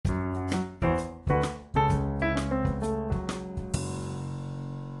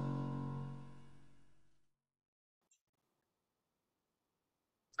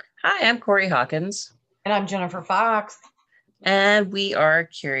Hi, I'm Corey Hawkins, And I'm Jennifer Fox. and we are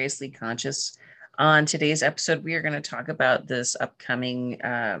Curiously Conscious. On today's episode, we are going to talk about this upcoming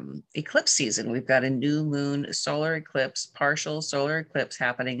eclipse season. We've got a new moon solar eclipse, partial solar eclipse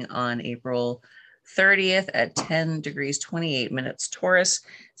happening on April 30th at 10 degrees 28 minutes Taurus.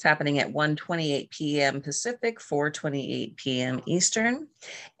 It's happening at 1:28 p.m. Pacific, 4:28 p.m. Eastern.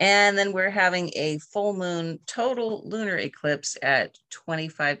 And then we're having a full moon total lunar eclipse at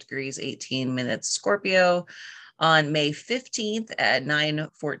 25 degrees 18 minutes Scorpio on May 15th at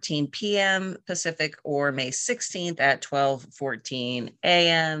 9:14 p.m. Pacific or May 16th at 12:14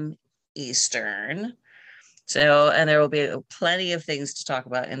 a.m. Eastern. So, and there will be plenty of things to talk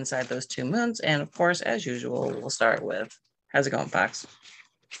about inside those two moons. And of course, as usual, we'll start with how's it going, Fox?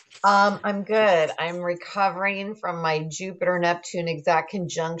 I'm good. I'm recovering from my Jupiter Neptune exact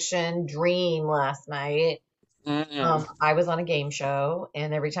conjunction dream last night. Mm. I was on a game show,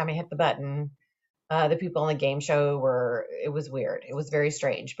 and every time I hit the button, the people on the game show it was weird. It was very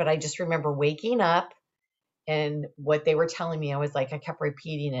strange. But I just remember waking up and what they were telling me, I kept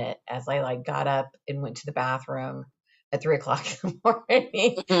repeating it as I got up and went to the bathroom at 3 o'clock in the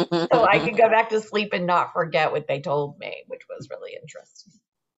morning so I could go back to sleep and not forget what they told me, which was really interesting.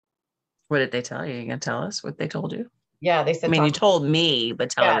 What did they tell you? You gonna tell us what they told you? Yeah, they I said mean, you talk. told me,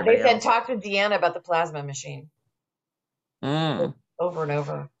 but tell Yeah, they everybody said else. talk to Deanna about the plasma machine Mm. over and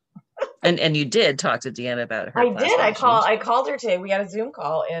over. And you did talk to Deanna about her I did. plasma machine. I called her today. We had a Zoom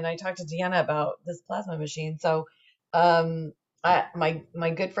call, and I talked to Deanna about this plasma machine. So, um,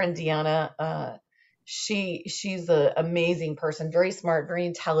 my good friend Deanna, she's an amazing person, very smart, very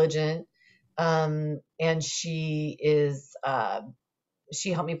intelligent, and she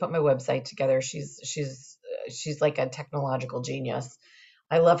helped me put my website together. She's like a technological genius.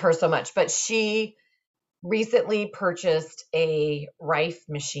 I love her so much. But she recently purchased a Rife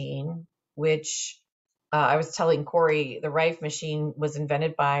machine, which I was telling Corey, the Rife machine was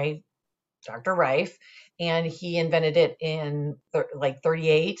invented by Dr. Rife, and he invented it in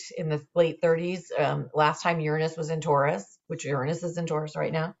 38 in the late 30s. Last time Uranus was in Taurus, which Uranus is in Taurus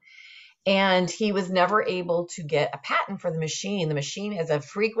right now. And he was never able to get a patent for the machine. The machine is a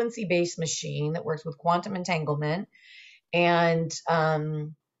frequency based machine that works with quantum entanglement. And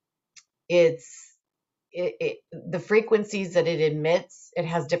it's the frequencies that it emits, it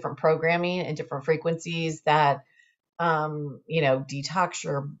has different programming and different frequencies that detox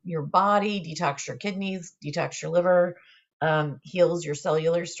your body, detox your kidneys, detox your liver, heals your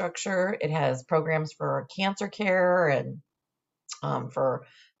cellular structure. It has programs for cancer care and for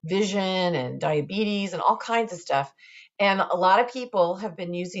vision and diabetes and all kinds of stuff. And a lot of people have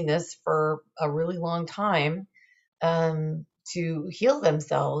been using this for a really long time, to heal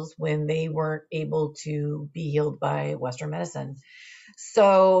themselves when they weren't able to be healed by Western medicine.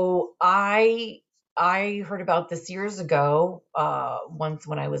 So I heard about this years ago, once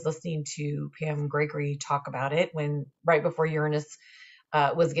when I was listening to Pam Gregory talk about it, when right before Uranus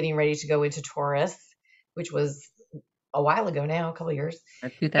was getting ready to go into Taurus, which was a while ago now, a couple of years.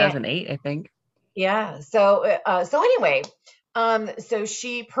 And 2008, I think. yeah, so anyway, so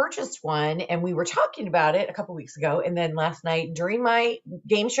she purchased one, and we were talking about it a couple weeks ago, and then last night during my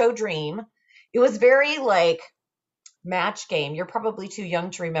game show dream, it was very like Match Game. You're probably too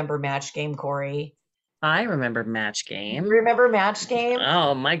young to remember Match Game, Corey. I remember Match You Game. remember Match Game?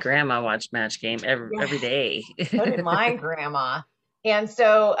 Oh, my grandma watched Match Game every Yeah, day. so did my grandma. And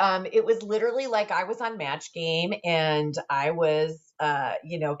so it was literally like I was on Match Game, and I was,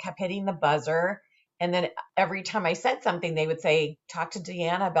 kept hitting the buzzer. And then every time I said something, they would say, talk to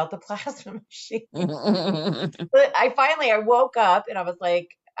Deanna about the plasma machine. But I woke up and I was like,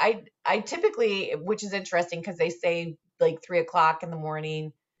 I typically, which is interesting because they say like 3 o'clock in the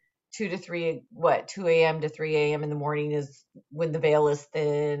morning, 2 a.m. to 3 a.m. in the morning is when the veil is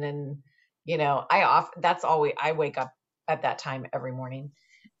thin. And, that's always, I wake up at that time every morning.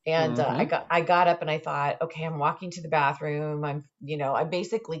 And Hmm. I got up and I thought, okay, I'm walking to the bathroom. I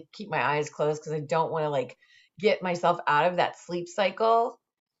basically keep my eyes closed because I don't want to like get myself out of that sleep cycle.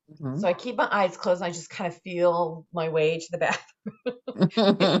 Hmm. So I keep my eyes closed and I just kind of feel my way to the bathroom.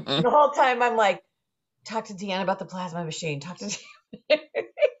 And the whole time I'm like, talk to Deanna about the plasma machine. Talk to Deanna.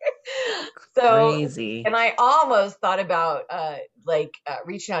 So, Crazy. and I almost thought about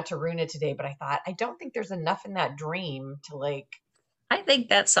reaching out to Runa today, but I thought I don't think there's enough in that dream to like. I think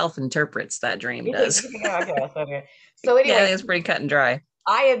that self-interprets that dream You think? does. You think? Okay, okay. So Yeah, I anyway, think it's pretty cut and dry.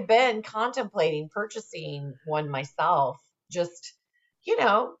 I have been contemplating purchasing one myself, just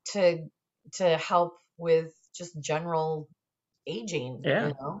to help with just general aging.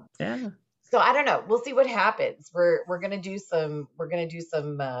 Yeah. Yeah. So I don't know. We'll see what happens. We're gonna do some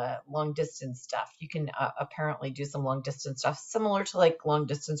long distance stuff. You can apparently do some long distance stuff similar to like long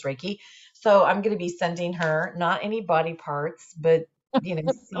distance Reiki. So I'm gonna be sending her not any body parts, but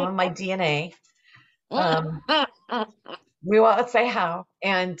some of my DNA. Um, we won't say how.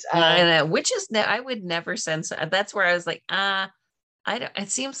 And Which is, I would never sense. That's where I was like, I don't, it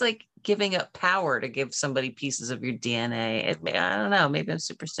seems like giving up power to give somebody pieces of your DNA. I don't know. Maybe I'm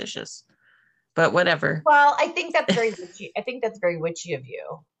superstitious, but whatever. well, I think that's very witchy. I think that's very witchy of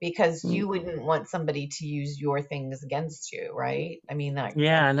you because Mm, you wouldn't want somebody to use your things against you, right? I mean that.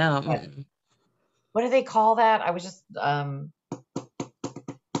 yeah, no. What, what do they call that? I was just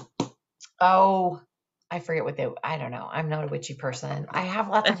oh, I forget what they. I don't know. I'm not a witchy person. I have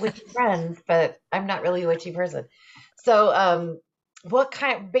lots of witchy friends, but I'm not really a witchy person. So, what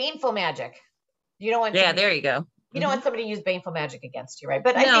kind of baneful magic? You don't want Yeah, somebody. there you go. You don't want somebody to use baneful magic against you, right?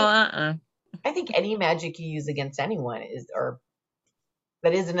 But No, I think any magic you use against anyone is, or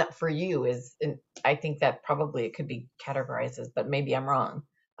that isn't for you, is. I think that probably it could be categorized as, but maybe I'm wrong.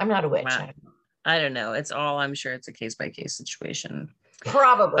 I'm not a witch. uh, I don't know. It's all, I'm sure it's a case by case situation.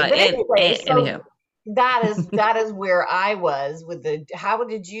 Probably, But but anyway, so anyhow, that is where I was with the. How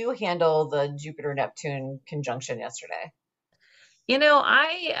did you handle the Jupiter Neptune conjunction yesterday?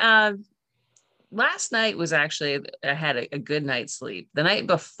 I last night was actually, I had a good night's sleep. The night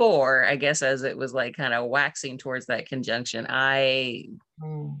before, I guess, as it was like kind of waxing towards that conjunction, I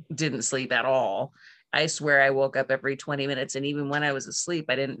Mm, didn't sleep at all. I swear I woke up every 20 minutes, and even when I was asleep,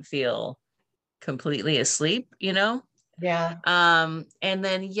 I didn't feel completely asleep. yeah, And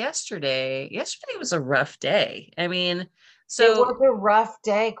then yesterday was a rough day. I mean, it so was a rough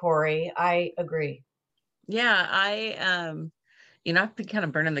day, Corey. I agree. yeah, I've been kind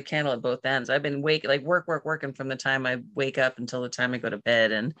of burning the candle at both ends. I've been working from the time I wake up until the time I go to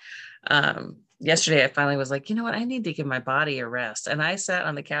bed. And yesterday I finally was like, you know what? I need to give my body a rest. And I sat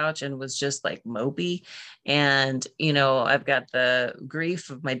on the couch and was just like mopey. And, I've got the grief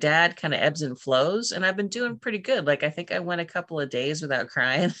of my dad kind of ebbs and flows, and I've been doing pretty good. Like, I think I went a couple of days without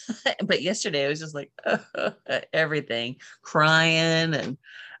crying, but yesterday I was just like, everything, crying. And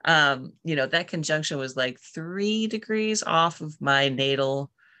that conjunction was like 3 degrees off of my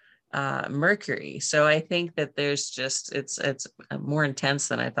natal Mercury. So I think that there's just, it's more intense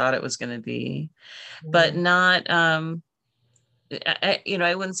than I thought it was going to be, but Mm, not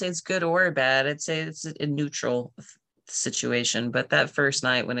I wouldn't say it's good or bad. I'd say it's a neutral situation. But that first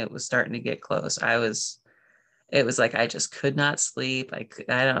night when it was starting to get close, it was like I just could not sleep. I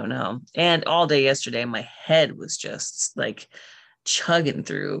don't know. And all day yesterday, my head was just like chugging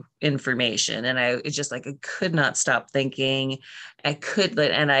through information, and it's just like I could not stop thinking.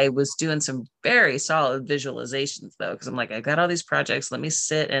 And I was doing some very solid visualizations though, because I'm like, I got all these projects. Let me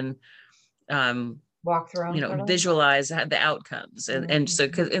sit and um, walk through them, sort of. visualize the outcomes. And so,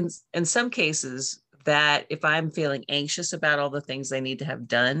 Mm, because in some cases, that if I'm feeling anxious about all the things I need to have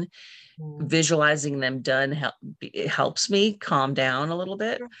done, mm. visualizing them done it helps me calm down a little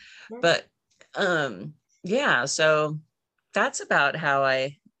bit. Sure, sure. But yeah, so that's about how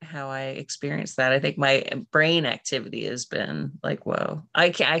I experienced that. I think my brain activity has been like, whoa. I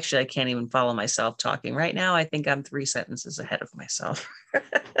can't even follow myself talking right now. I think I'm 3 sentences ahead of myself.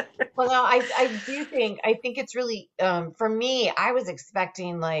 Well, no, I think it's really for me. I was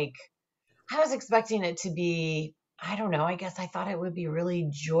expecting it to be, I don't know, I guess I thought it would be really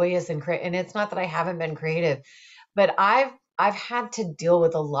joyous and creative. And it's not that I haven't been creative, but I've had to deal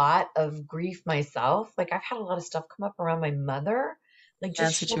with a lot of grief myself. Like I've had a lot of stuff come up around my mother, like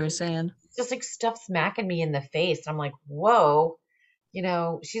That's what you were saying. just like stuff smacking me in the face. I'm like, whoa,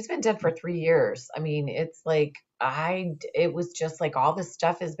 she's been dead for 3 years. I mean, it's like it was just like all this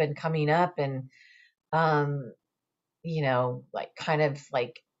stuff has been coming up, and um like kind of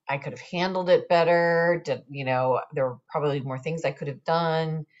like I could have handled it better. There were probably more things I could have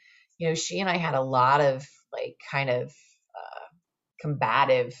done. She and I had a lot of like kind of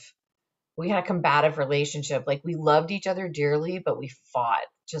combative, we had a combative relationship. Like we loved each other dearly, but we fought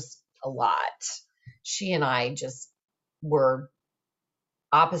just a lot. She and I just were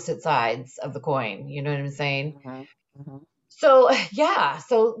opposite sides of the coin. You know what I'm saying? Mhm, mhm. So, yeah.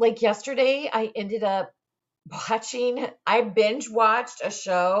 So, like yesterday, I ended up I binge watched a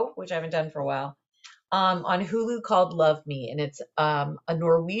show, which I haven't done for a while, on Hulu called Love Me. And it's a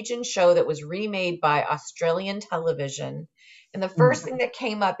Norwegian show that was remade by Australian television. And the first thing that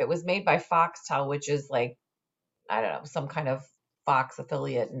came up, it was made by Foxtel, which is like, I don't know, some kind of Fox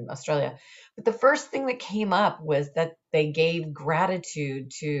affiliate in Australia. But the first thing that came up was that they gave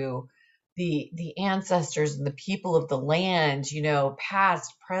gratitude to the ancestors and the people of the land,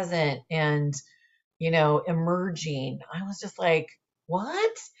 past, present, and emerging. I was just like,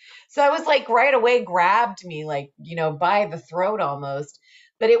 what? So I was like, right away grabbed me, like, by the throat almost.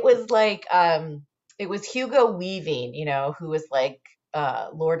 But it was like, it was Hugo Weaving, who was like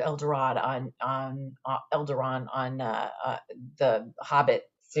Lord Eldaron on the Hobbit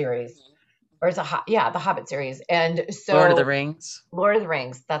series, or yeah, the Hobbit series. And Lord of the so Rings. Lord of the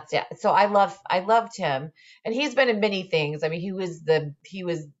Rings. That's, yeah. So I loved him, and he's been in many things. I mean, he was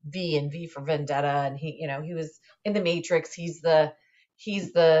V in V for Vendetta, and he was in the Matrix. He's the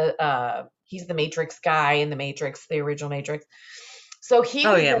Matrix guy in the Matrix, the original Matrix. So he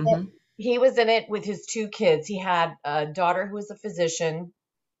Oh was yeah. in it. Hmm. He was in it with his two kids. He had a daughter who was a physician,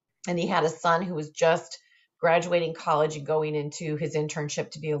 and he had a son who was just graduating college and going into his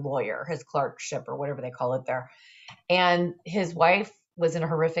internship to be a lawyer, his clerkship or whatever they call it there. And his wife was in a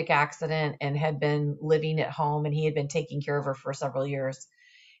horrific accident and had been living at home, and he had been taking care of her for several years.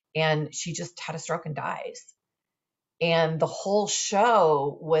 And she just had a stroke and dies. And the whole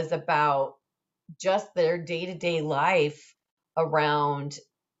show was about just their day to day life around,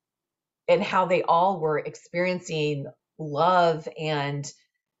 and how they all were experiencing love and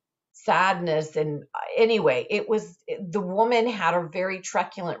sadness. And anyway, the woman had a very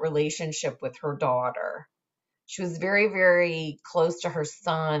truculent relationship with her daughter. She was very, very close to her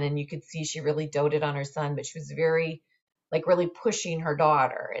son, and you could see she really doted on her son, but she was very, like, really pushing her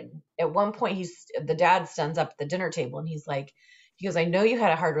daughter. And at one point, the dad stands up at the dinner table, and he goes, I know you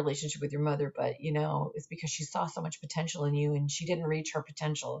had a hard relationship with your mother, but it's because she saw so much potential in you, and she didn't reach her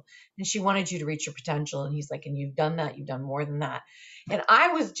potential, and she wanted you to reach your potential. And he's like, and you've done that, you've done more than that. And I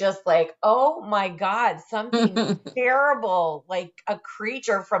was just like, oh my God, something terrible, like a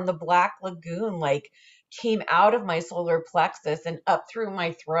creature from the Black Lagoon, like, came out of my solar plexus and up through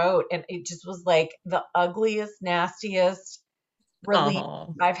my throat. And it just was like the ugliest, nastiest release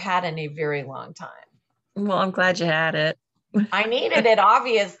Oh, I've had in a very long time. well, I'm glad you had it. I needed it,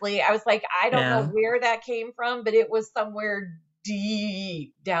 obviously. I was like, I don't know Yeah. where that came from, but it was somewhere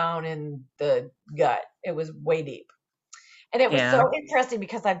deep down in the gut. It was way deep. And it was Yeah. so interesting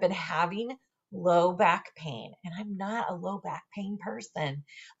because I've been having low back pain, and I'm not a low back pain person.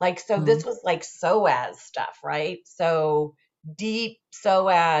 Like, so Mm. this was like psoas stuff, right? So deep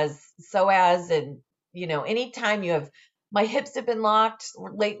psoas. And, anytime you have, my hips have been locked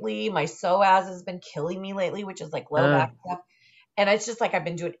lately. My psoas has been killing me lately, which is like low Uh, back stuff. And it's just like I've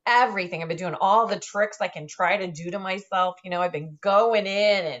been doing everything. I've been doing all the tricks I can try to do to myself. I've been going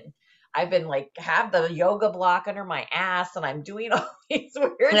in, and I've been like, have the yoga block under my ass, and I'm doing all these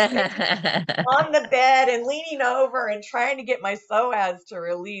weird things on the bed and leaning over and trying to get my psoas to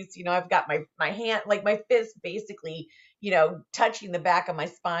release. I've got my hand, like my fist basically, touching the back of my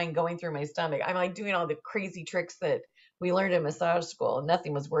spine, going through my stomach. I'm like doing all the crazy tricks that we learned in massage school, and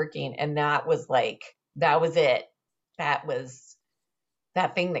nothing was working. And that was it. That was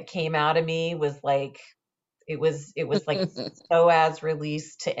that thing that came out of me was like, it was like psoas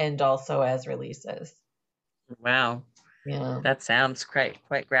release to end all psoas releases. wow. Yeah. That sounds quite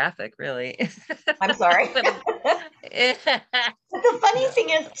graphic, really. I'm sorry. But But the funny no. thing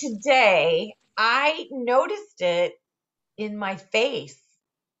is, today I noticed it in my face.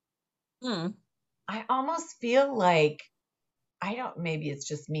 Hmm. I almost feel like, I don't, maybe it's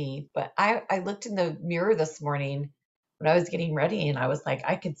just me, but I looked in the mirror this morning when I was getting ready, and I was like,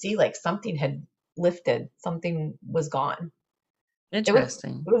 I could see like something had lifted, something was gone. It was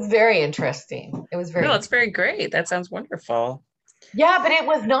Interesting. it was very interesting. It was very No, it's interesting. very great. That sounds wonderful. Yeah, but it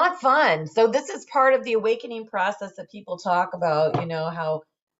was not fun. So this is part of the awakening process that people talk about, how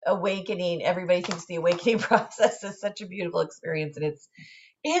awakening, everybody thinks the awakening process is such a beautiful experience, and it's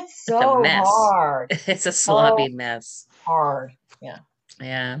It's a so mess. hard. It's a So sloppy mess. hard. Yeah.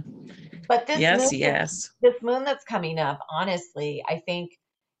 Yeah. But Yes, yes. this moon that's coming up, honestly, I think,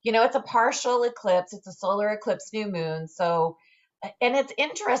 it's a partial eclipse. It's a solar eclipse new moon. So, and it's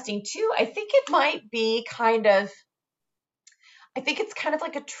interesting too. I think it's kind of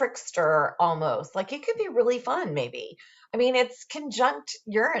like a trickster almost. Like, it could be really fun, maybe. I mean, it's conjunct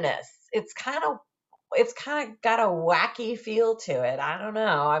Uranus. It's kind of got a wacky feel to it. I don't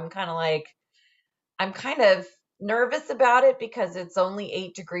know. I'm kind of nervous about it because it's only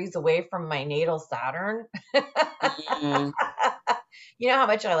 8 degrees away from my natal Saturn. Mm. You know how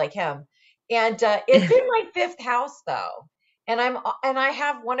much I like him. And it's in my fifth house though. And I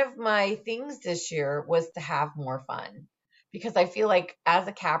have, one of my things this year was to have more fun, because I feel like, as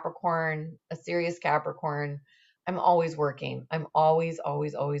a Capricorn, a serious Capricorn, I'm always working. I'm always,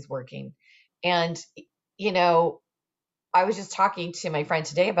 always, always working. And you know, I was just talking to my friend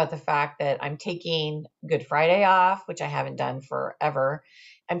today about the fact that I'm taking Good Friday off, which I haven't done forever.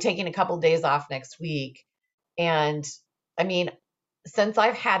 I'm taking a couple days off next week. And I mean, since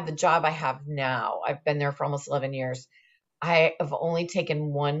I've had the job I have now, I've been there for almost 11 years. I have only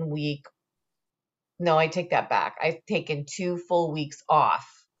taken 1 week. No, I take that back. I've taken 2 full weeks off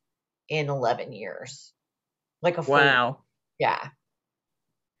in 11 years, like a full, Wow. yeah.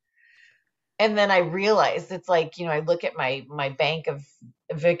 And then I realized it's like, I look at my bank of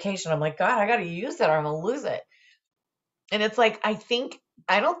vacation. I'm like, God, I got to use it or I'm gonna lose it. And it's like, I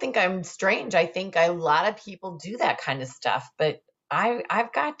don't think I'm strange. I think a lot of people do that kind of stuff, but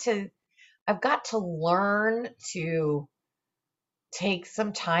I've got to learn to take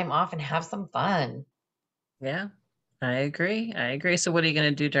some time off and have some fun. Yeah, I agree. I agree. So what are you going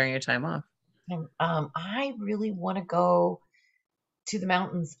to do during your time off? And I really want to go to the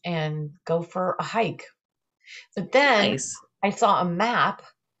mountains and go for a hike. But then Nice. I saw a map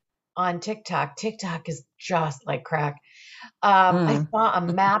on TikTok. TikTok is just like crack. I Mm. saw a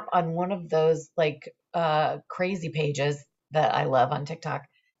map on one of those like crazy pages that I love on TikTok,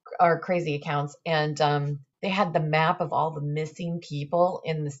 or crazy accounts, and they had the map of all the missing people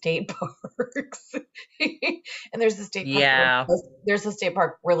in the state parks. And Yeah. there's a state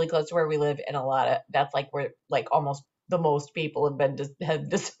park really close to where we live, and a lot of that's like where like almost the most people have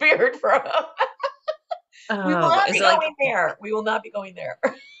disappeared from. We will Oh, not is be it like, going there. We will not be going there.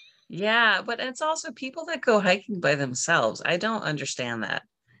 yeah, but it's also people that go hiking by themselves. I don't understand that.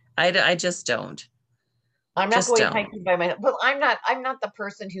 I just don't. I'm not Just going don't. hiking by myself. But I'm not the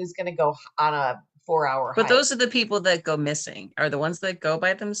person who's going to go on a 4 hour But hike. those are the people that go missing, are the ones that go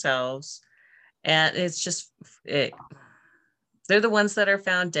by themselves. And it's just, it, they're the ones that are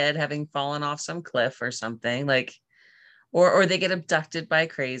found dead, having fallen off some cliff or something. Like, or they get abducted by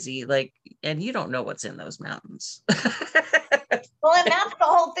crazy, like, and you don't know what's in those mountains. Well, and that's the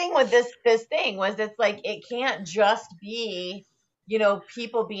whole thing with this thing was it's like it can't just be,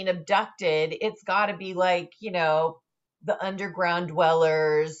 people being abducted. It's got to be like, the underground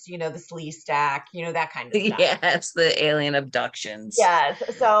dwellers, the slee stack, that kind of stuff. Yes, the alien abductions. Yes.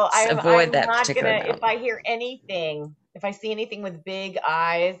 So Avoid I'm that not particular gonna if I mountain. hear anything, if I see anything with big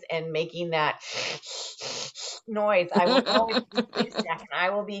eyes and making that noise, I will know it's the slee stack and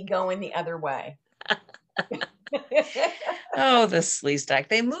I will be going the other way. Oh, the slee stack.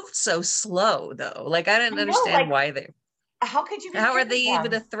 They moved so slow though. Like I I didn't know, understand like, why they, how could you be how are scared they of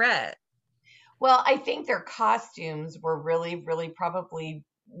even a them? threat? Well, I think their costumes were really, really probably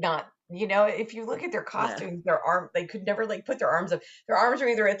not. If you look at their Yeah. costumes, they could never like put their arms up. Their arms are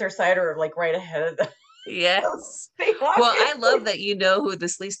either at their side or like right ahead of them. So Yes. they Well, I love obviously. that you know who the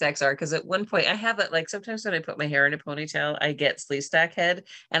slee stacks are because at one point I have it like sometimes when I put my hair in a ponytail, I get slee stack head.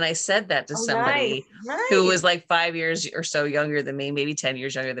 And I said that to Oh, nice, somebody who nice. was like 5 years or so younger than me, maybe 10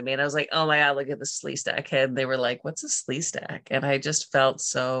 years younger than me. And I was like, oh my God, look at the slee stack head. And they were like, what's a slee stack? And I just felt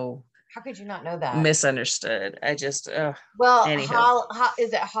so How could you not know that? misunderstood. I just, Well, anywho.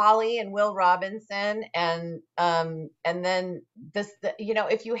 Is it Holly and Will Robinson, and then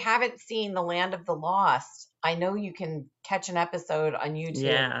if you haven't seen The Land of the Lost, I know you can catch an episode on YouTube.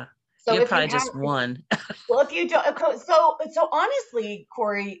 Yeah. So You if you probably have just won. Well, if you don't, so honestly,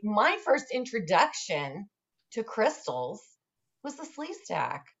 Corey, my first introduction to crystals was the Slee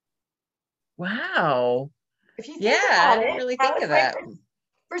Stack. Wow. If you Yeah, think I about didn't it, really that think was of my that.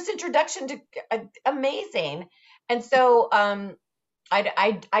 first introduction to amazing. And so,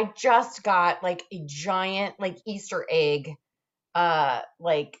 I just got like a giant like Easter egg,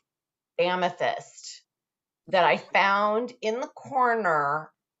 like amethyst that I found in the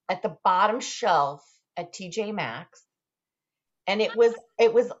corner at the bottom shelf at TJ Maxx. And it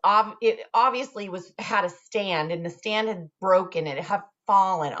obviously was had a stand, and the stand had broken and it had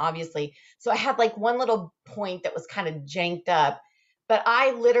fallen obviously, so I had like one little point that was kind of janked up, but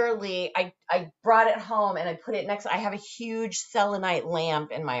I brought it home and I put it next. I have a huge selenite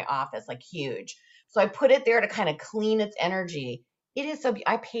lamp in my office, like huge, so I put it there to kind of clean its energy. It is so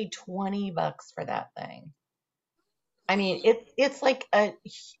I paid $20 for that thing. I mean, it's like a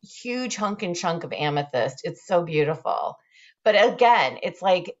huge hunk and chunk of amethyst. It's so beautiful. But again, it's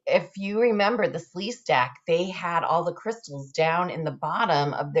like if you remember the Slee Stack, they had all the crystals down in the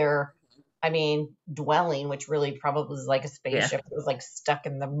bottom of their, I mean, dwelling, which really probably was like a Yeah. spaceship. It was like stuck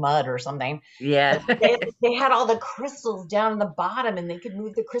in the mud or something. Yeah. But they had all the crystals down in the bottom, and they could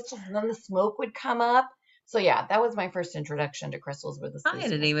move the crystals, and then the smoke would come up. So yeah, that was my first introduction to crystals with the Slee I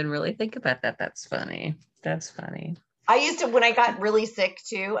didn't Stack. even really think about that. That's funny. That's funny. I used to, when I got really sick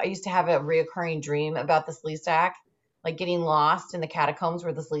too, I used to have a reoccurring dream about the Slee Stack, like getting lost in the catacombs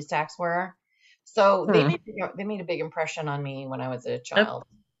where the Slee Stacks were. So Hmm. they made a big impression on me when I was a Uh, child.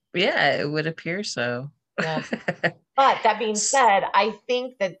 yeah, it would appear so. Yeah. But that being said, I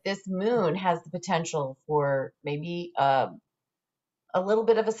think that this moon has the potential for maybe a little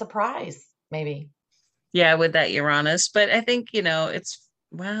bit of a surprise, maybe. Yeah, with that Uranus, but I think, it's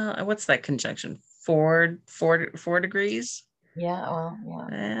well, what's that conjunction? Four degrees? Yeah, well, yeah.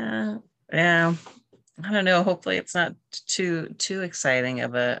 Yeah. Yeah. I don't know. Hopefully it's not too exciting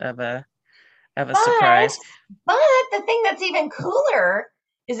of a But surprise. but the thing that's even cooler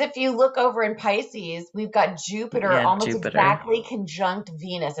is if you look over in Pisces, we've got Jupiter Yeah, almost Jupiter. exactly conjunct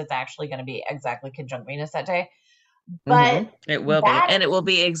Venus. It's actually going to be exactly conjunct Venus that day. But It will be. that And it will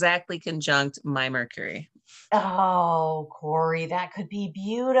be exactly conjunct my Mercury. oh, Corey, that could be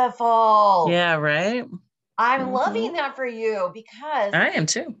beautiful. Yeah, right? I'm hmm loving that for you because I am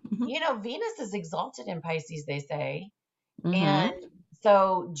too. Venus is exalted in Pisces, they say. And hmm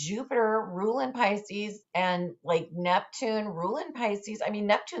so Jupiter ruling Pisces and like Neptune ruling Pisces. I mean,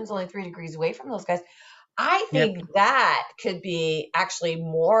 Neptune's only 3 degrees away from those guys. I Yep. think that could be actually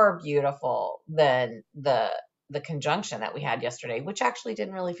more beautiful than the conjunction that we had yesterday, which actually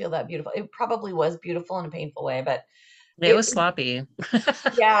didn't really feel that beautiful. It probably was beautiful in a painful way, but It it was sloppy.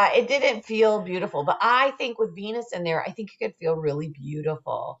 yeah, it didn't feel beautiful. But I think with Venus in there, I think it could feel really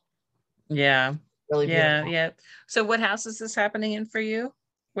beautiful. Yeah. Really Yeah. beautiful. Yeah. So what house is this happening in for you?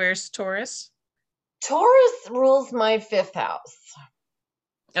 Where's Taurus? Taurus rules my fifth house.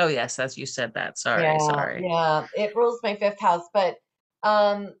 Oh, yes, as you said that. Sorry, Yeah, sorry. yeah, it rules my fifth house,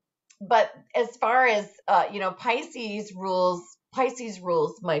 um, but as far as Pisces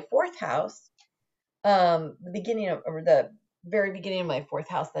rules my fourth house. The beginning of or the very beginning of my fourth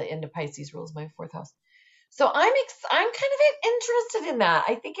house, the end of Pisces rules my fourth house. So I'm kind of interested in that.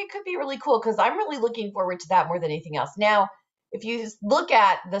 I think it could be really cool because I'm really looking forward to that more than anything else. Now, if you just look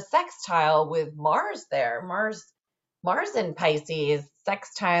at the sextile with Mars there, Mars in Pisces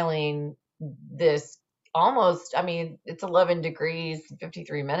sextiling this almost, I mean, it's 11 degrees,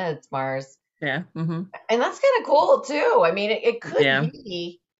 53 minutes, Mars. Yeah. And that's kind of cool too. I mean, Yeah.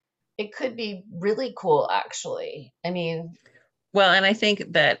 it could be really cool actually. I mean, Well, and I think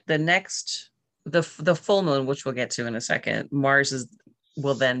that the full moon, which we'll get to in a second,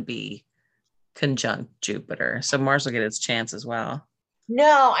 will then be conjunct Jupiter. So Mars will get its chance as well.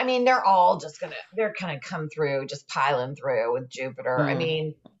 no, I mean they're kind of come through, just piling through with Jupiter. I Mm.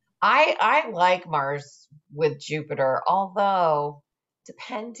 mean, I like Mars with Jupiter, although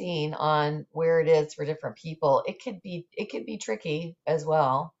depending on where it is for different people, it could be tricky as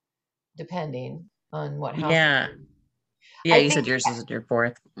well, depending on what house it's Yeah. in. Yeah, I you said think yours is in your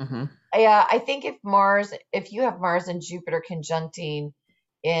fourth. yeah, I think if you have Mars and Jupiter conjuncting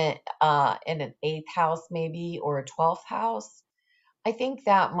in an eighth house maybe or a 12th house, I think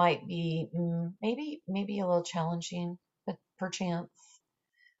that might be maybe a little challenging, but perchance.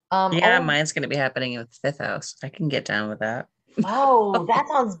 Yeah, Oh, mine's going to be happening in the fifth house. I can get down with that. oh, that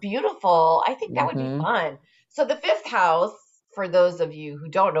sounds beautiful. I think that would be hmm fun. So the fifth house, for those of you who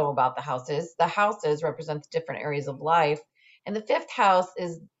don't know about the houses represents different areas of life, and the fifth house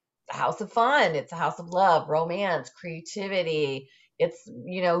is the house of fun. It's a house of love, romance, creativity. It's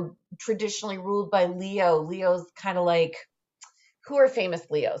traditionally ruled by Leo. Leo's kind of like who are famous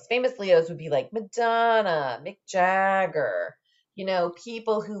Leos? Famous Leos would be like Madonna, Mick Jagger,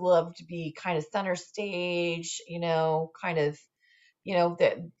 people who love to be kind of center stage, kind of,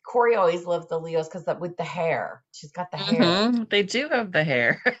 that Corey always loves the Leos because with the hair, she's got the hair. They do have the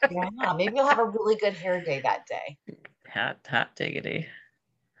hair. Yeah, maybe you'll have a really good hair day that day. Hot diggity.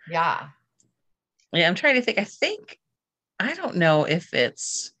 Yeah. Yeah, I'm trying to think. I don't know if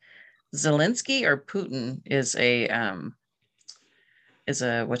it's Zelensky or Putin is a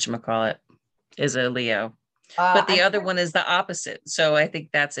whatchamacallit, is a Leo. But the I'm other one is the opposite. So I think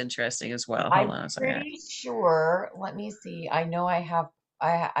that's interesting as well. Hold I'm on a second. pretty sure. Let me see. I know I have.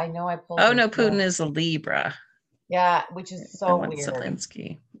 I know I pulled Oh this no, Putin up. is a Libra. Yeah, which is The so one weird.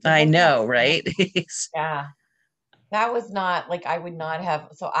 Zelensky. It I does not. know, right? Yeah. That was not like I would not have.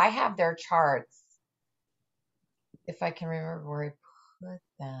 So I have their charts if I can remember where I put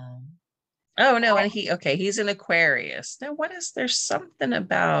them. Oh no, I, and he's an Aquarius. Now there's something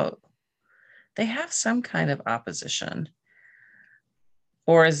about they have some kind of opposition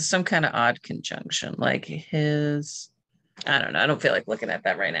or is it some kind of odd conjunction like his. I don't know. I don't feel like looking at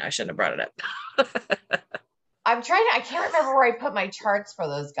that right now. I shouldn't have brought it up. I'm trying to. I can't remember where I put my charts for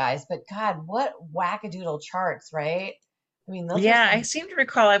those guys, but God, what wackadoodle charts, right? I mean, those are Yeah, I some. seem to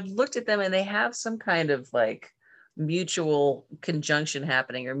recall I've looked at them and they have some kind of like mutual conjunction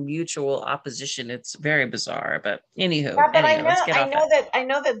happening or mutual opposition. It's very bizarre. But Yeah, but I anywho, know let's get off that. I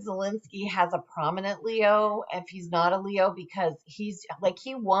know that Zelensky has a prominent Leo if he's not a Leo because he's like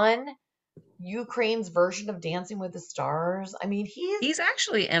he won Ukraine's version of Dancing with the Stars. I mean, He's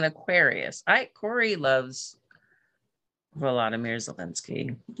actually an Aquarius. Corey loves Volodymyr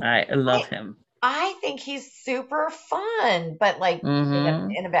Zelensky. I love I him. I think he's super fun, but like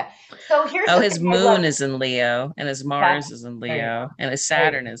Hmm. in a bad. So here's Oh, the his thing I love. moon is in Leo, and his That Mars is in there you Leo, go. and his There you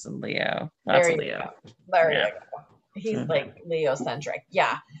Saturn go. is in Leo. Lots There of you Leo. go. There Yeah. you go. He's Mhm. like Leo centric.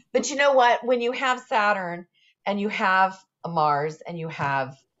 Yeah. But you know what? When you have Saturn and you have a Mars and you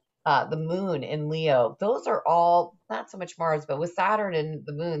have the moon in Leo, those are all not so much Mars, but with Saturn and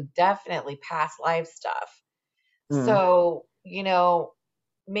the moon, definitely past life stuff. Mm. So,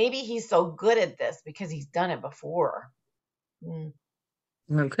 maybe he's so good at this because he's done it before. Mm.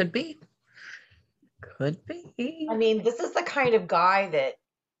 Well, could be. Could be. I mean, this is the kind of guy that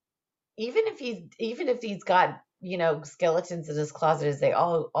even if he's got, skeletons in his closet as they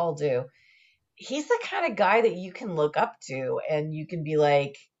all do, he's the kind of guy that you can look up to and you can be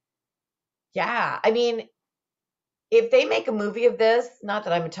like, yeah. I mean, if they make a movie of this, not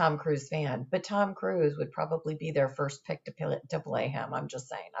that I'm a Tom Cruise fan, but Tom Cruise would probably be their first pick to play him. I'm just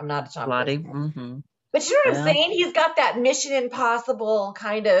saying. I'm not a Tom Cruise Lottie. fan. Hmm. But you know what I'm Well, saying? He's got that Mission Impossible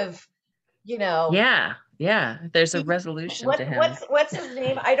kind of, you know, yeah. Yeah. There's a he, resolution to him. what's his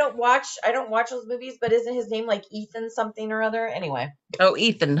name? I don't watch those movies, but isn't his name like Ethan something or other? Anyway. Oh,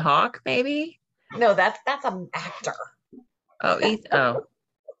 Ethan Hawke, maybe? No, that's an actor. Oh, Ethan. Oh,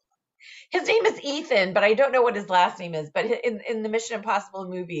 His name is Ethan, but I don't know what his last name is. But in the Mission Impossible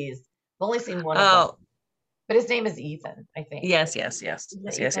movies, I've only seen one of them. oh, But his name is Ethan, I think. yes, yes, yes, Is it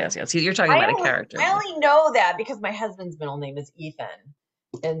yes, yes, yes, Ethan? yes. You're talking about a character. I only know that because my husband's middle name is Ethan,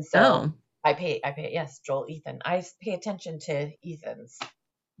 and so Oh, I pay yes, Joel Ethan. I pay attention to Ethans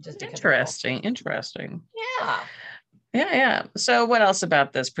just because of Joel. interesting. Interesting. Yeah. Yeah, yeah. So what else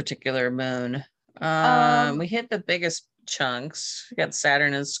about this particular moon? Um. We hit the biggest chunks. We got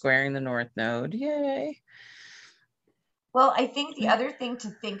Saturn is squaring the North Node. Yay. Well, I think the other thing to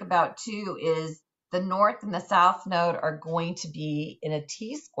think about too is the North and the South node are going to be in a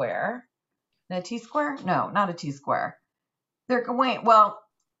T square. In a T square? No, not a T square. They're going, well,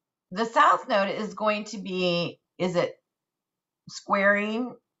 the South node is going to be, is it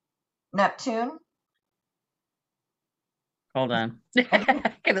squaring Neptune? Hold on. I think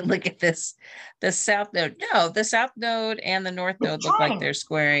I gotta look at this. The South Node. No, the South Node and the North it's Node look like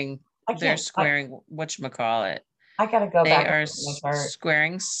trying. I they're can't, squaring whatchamacallit. I got to go They back and are look at my chart.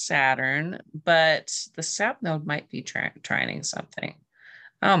 squaring Saturn, but the South Node might be trining something.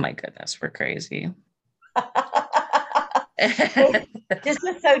 Oh my goodness, we're crazy. This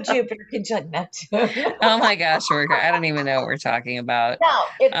is so Jupiter conjunct Neptune. Oh my gosh, I don't even know what we're talking about. No,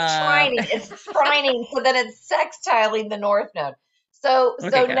 it's Um, trining. It's trining, so then it's sextiling the north node. So okay,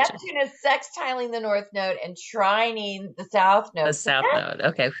 gotcha. Neptune is sextiling the north node and trining the south The node. So South Node.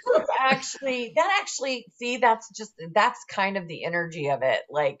 Okay. see, that's kind of the energy of it,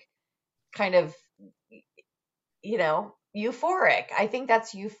 like kind of, euphoric. I think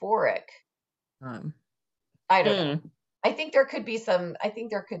that's euphoric. Um, I don't know. hmm, I think there could be some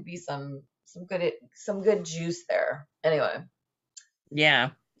good juice there. Anyway. yeah.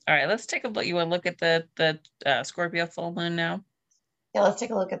 All right, let's take a look. You want to look at the Scorpio full moon now? Yeah, let's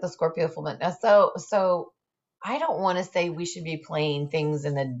take a look at the Scorpio full moon. Now, so I don't want to say we should be playing things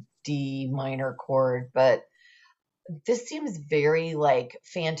in the D minor chord, but this seems very like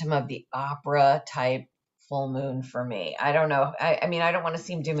Phantom of the Opera type full moon for me. I don't know. I mean, I don't want to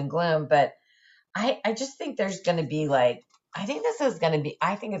seem doom and gloom, but I just think there's going to be like, I think it's going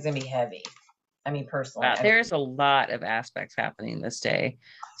to be heavy. I mean, personally, There's a lot of aspects happening this day.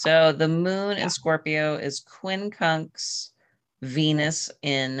 So the moon in yeah, Scorpio is quincunx Venus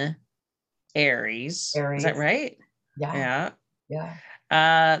in Aries. Is that Aries. right? Yeah, Yeah.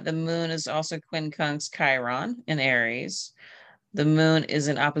 yeah. The moon is also quincunx Chiron in Aries. The moon is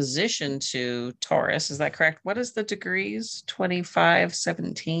in opposition to Taurus. Is that correct? What is the degrees? 25,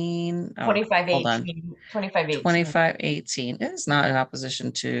 17. Oh, hold on. 2518. 2518. 25, 18. It's not in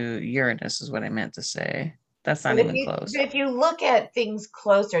opposition to Uranus, is what I meant to say. That's not But even close. if you look at things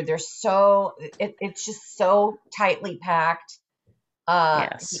closer, it's just so tightly packed.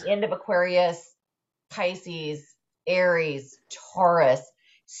 Yes. The end of Aquarius, Pisces, Aries, Taurus,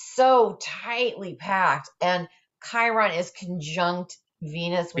 so tightly packed, and Chiron is conjunct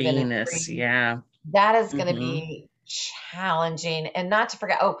Venus within a Venus. degree. Yeah. That is going to Hmm. be challenging, and not to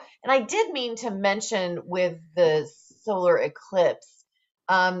forget. Oh, and I did mean to mention with the solar eclipse,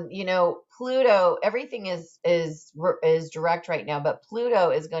 Pluto, everything is direct right now, but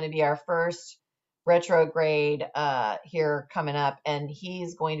Pluto is going to be our first retrograde here coming up, and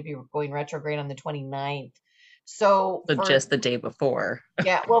he's going to be going retrograde on the 29th. So So just the day before.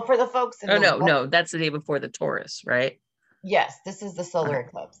 yeah, well, for the folks in Oh the no, West, no, that's the day before the Taurus, right? yes, this is the solar Okay.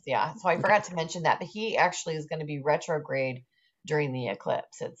 eclipse. Yeah, so I Okay. forgot to mention that, but he actually is going to be retrograde during the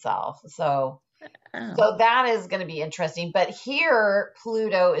eclipse itself. Oh, So that is going to be interesting. But here,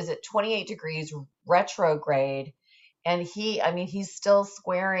 Pluto is at 28 degrees retrograde. And I mean, he's still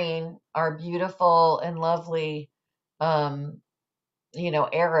squaring our beautiful and lovely, um,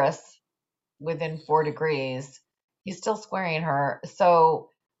 Eris within 4 degrees. He's still squaring her. So,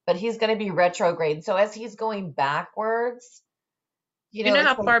 but he's going to be retrograde. So as he's going backwards, you know it's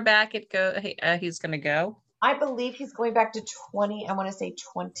how like, far back he's gonna go? I believe he's going back to 20, I want to say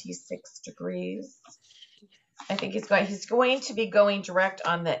 26 degrees. I think he's going to be going direct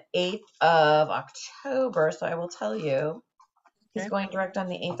on the 8th of October. So I will tell you, he's Okay. going direct on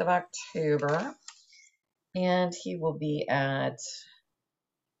the 8th of October, and he will be at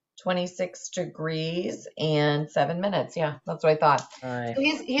 26 degrees and 7 minutes. Yeah, that's what I thought. Bye. So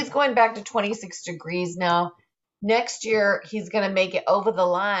he's going back to 26 degrees now. Next year he's going to make it over the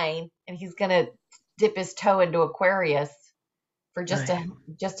line, and he's going to dip his toe into Aquarius for just Bye.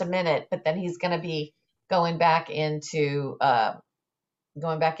 a minute, but then he's going to be going back into uh,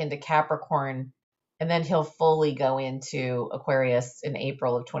 going back into Capricorn, and then he'll fully go into Aquarius in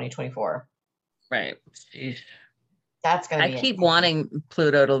April of 2024. Right. Jeez. That's going to I be keep interesting. wanting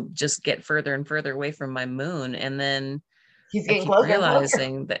Pluto to just get further and further away from my moon, and then He's I getting keep closer and closer.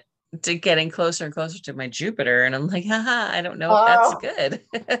 realizing that to getting closer and closer to my Jupiter, and I'm like, haha, I don't know if that's Oh, good.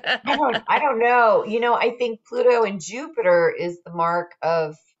 I don't know. I think Pluto and Jupiter is the mark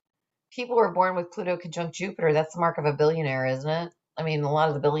of people who are born with Pluto conjunct Jupiter. That's the mark of a billionaire, isn't it? I mean, a lot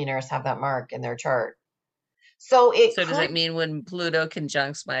of the billionaires have that mark in their chart. So it So does could it mean when Pluto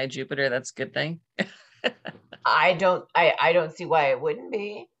conjuncts my Jupiter, that's a good thing? I don't see why it wouldn't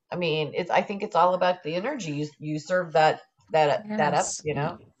be. I mean, I think it's all about the energy you serve that up, Yes. you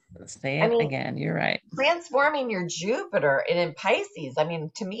know. Say I it mean, again. You're right. transforming your Jupiter and in Pisces, I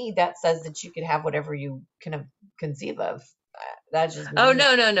mean, to me that says that you could have whatever you can conceive of. That's just Oh, me.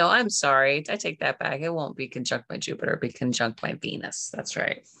 no, no, no. I'm sorry. I take that back. It won't be conjunct my Jupiter, it'll be conjunct my Venus. That's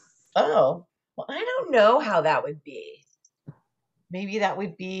right. Oh, well, I don't know how that would be. Maybe that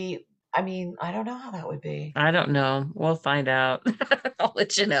would be, I mean, I don't know how that would be. I don't know. We'll find out. I'll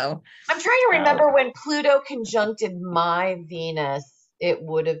let you know. I'm trying to Oh, remember when Pluto conjuncted my Venus. It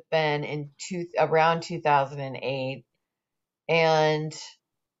would have been around 2008, and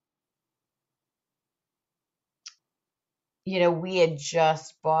we had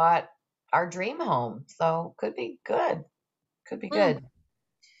just bought our dream home, so could be good. Could be hmm. good.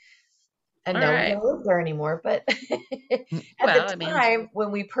 And All now we right. don't live there anymore. But at the Well, I mean, time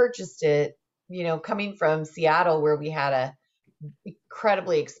when we purchased it, coming from Seattle, where we had a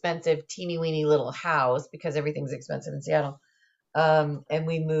incredibly expensive, teeny weeny little house because everything's expensive in Seattle. And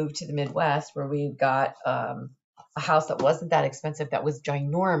we moved to the Midwest where we got a house that wasn't that expensive, that was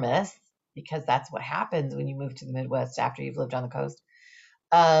ginormous, because that's what happens when you move to the Midwest after you've lived on the coast.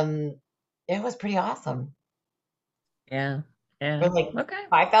 Um, it was pretty awesome. yeah. We're Yeah. like, Okay.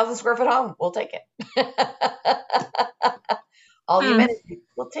 5,000 square foot home, we'll take it. All the Hmm. amenities,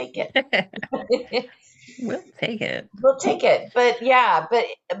 we'll take it. We'll take it. We'll take it. But yeah,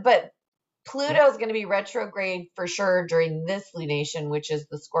 but Pluto is going to be retrograde for sure during this lunation, which is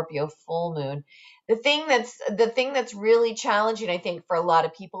the Scorpio full moon. The thing that's really challenging, I think, for a lot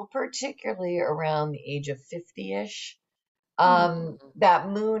of people, particularly around the age of 50-ish, Hmm. that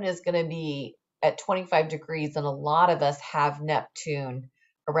moon is going to be at 25 degrees, and a lot of us have Neptune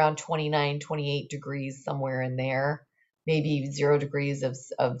around 29, 28 degrees, somewhere in there, maybe 0 degrees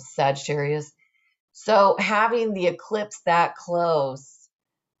of Sagittarius. So having the eclipse that close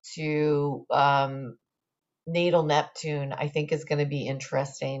to natal Neptune, I think is going to be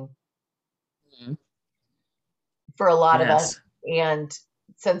interesting for a lot of us. Yes. And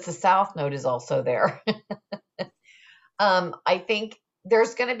since the South Node is also there, I think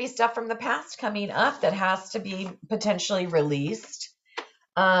there's going to be stuff from the past coming up that has to be potentially released.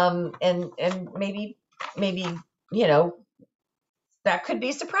 And maybe you know that could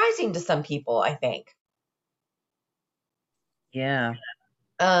be surprising to some people, I think. Yeah.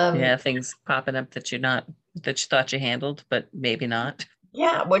 Um, Yeah. Things popping up that you thought you handled, but maybe not.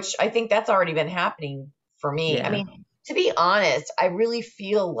 Yeah, which I think that's already been happening for me. I Yeah. mean, to be honest, I really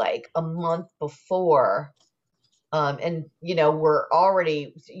feel like a month before, and we're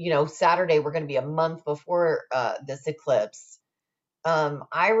already, Saturday, we're going to be a month before this eclipse.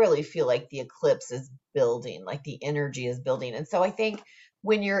 I really feel like the eclipse is building, like the energy is building. And so I think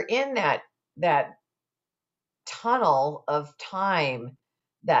when you're in that tunnel of time,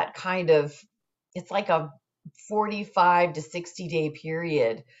 that kind of, it's like a 45 to 60-day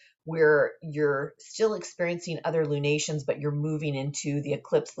period where you're still experiencing other lunations, but you're moving into the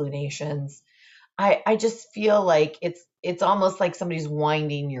eclipse lunations. I just feel like it's almost like somebody's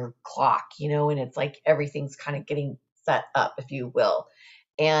winding your clock, and it's like everything's kind of getting set up, if you will.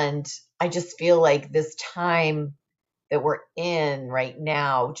 And I just feel like this time that we're in right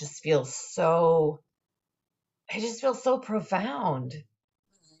now just feels so, I just feel so profound.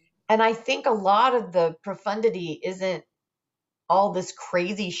 And I think a lot of the profundity isn't all this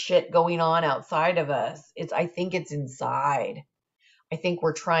crazy shit going on outside of us. I think it's inside. I think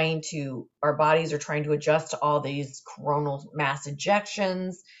our bodies are trying to adjust to all these coronal mass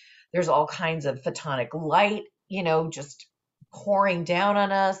ejections. There's all kinds of photonic light, just pouring down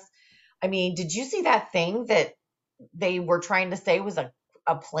on us. I mean, did you see that thing that they were trying to say was a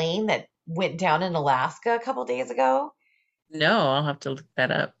plane that went down in Alaska a couple days ago? No, I'll have to look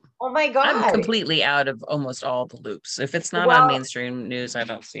that up. Oh my I'm God. completely out of almost all the loops. If it's not on Well, mainstream news, I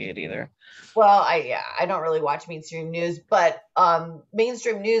don't see it either. yeah, I don't really watch mainstream news, but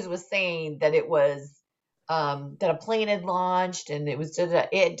mainstream news was saying that it was that a plane had launched, and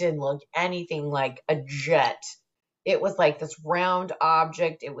it didn't look anything like a jet. It was like this round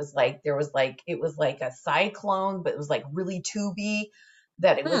object. It was like a cyclone, but it was like really tubey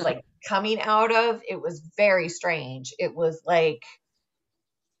that it was Hmm. like coming out of. It was very strange. It was like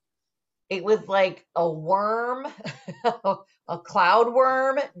a worm, a cloud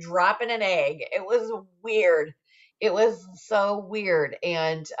worm dropping an egg. It was weird. It was so weird.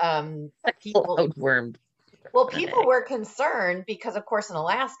 And people, Cloud worm well, an people egg. were concerned because, of course, in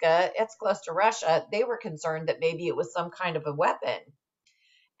Alaska, it's close to Russia. They were concerned that maybe it was some kind of a weapon.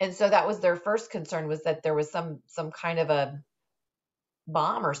 And so that was their first concern, was that there was some kind of a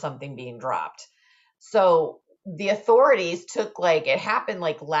bomb or something being dropped. So the authorities took, like, it happened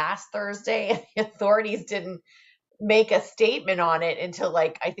like last Thursday, and the authorities didn't make a statement on it until,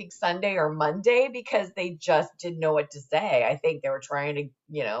 like, I think Sunday or Monday, because they just didn't know what to say. I think they were trying to,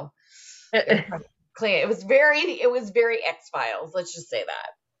 they were trying to clean it. It was very X-Files. Let's just say that.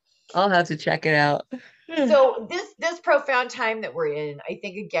 I'll have to check it out. So this profound time that we're in, I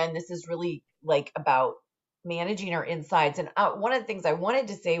think, again, this is really like about managing our insides. And one of the things I wanted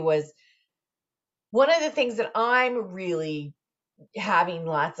to say was, one of the things that I'm really having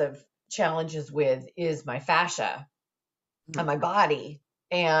lots of challenges with is my fascia on my body.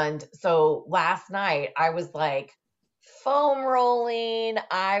 And so last night I was like foam rolling.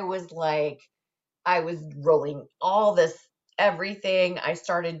 I was rolling all this, everything. I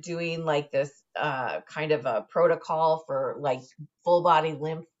started doing like this kind of a protocol for like full body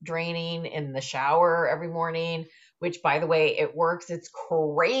lymph draining in the shower every morning, which, by the way, it works. It's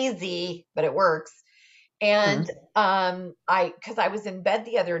crazy, but it works. Hmm. And because I was in bed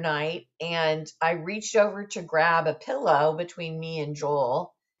the other night, and I reached over to grab a pillow between me and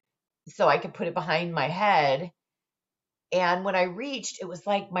Joel so I could put it behind my head. And when I reached, it was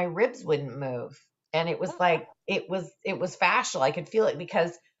like my ribs wouldn't move. And it was like it was fascial. I could feel it,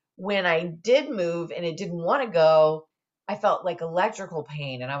 because when I did move and it didn't want to go, I felt like electrical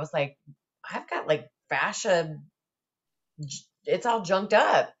pain. And I was like, I've got like fascia, it's all junked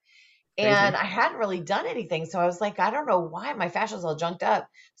up. And Crazy. I hadn't really done anything. So I was like, I don't know why my fascia's all junked up.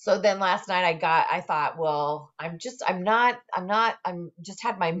 So then last night I thought, well, I'm just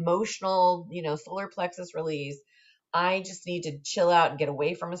had my emotional, solar plexus release. I just need to chill out and get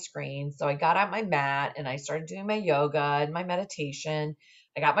away from a screen. So I got out my mat and I started doing my yoga and my meditation.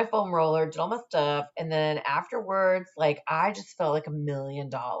 I got my foam roller, did all my stuff. And then afterwards, like, I just felt like $1 million.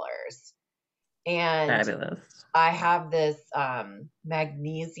 And Fabulous. I have this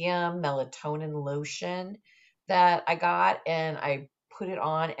magnesium melatonin lotion that I got, and I put it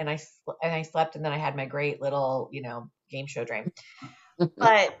on, and I slept, and then I had my great little, game show dream.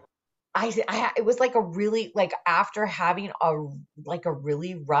 But it was like a really, like, after having a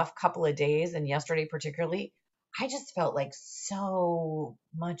really rough couple of days, and yesterday particularly, I just felt like so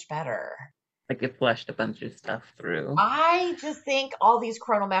much better. Like it flushed a bunch of stuff through. I just think all these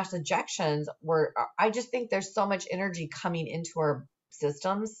coronal mass ejections I just think there's so much energy coming into our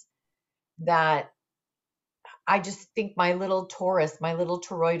systems that I just think my little torus, my little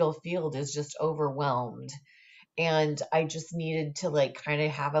toroidal field is just overwhelmed. And I just needed to, like, kind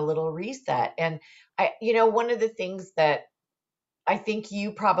of have a little reset. And one of the things that I think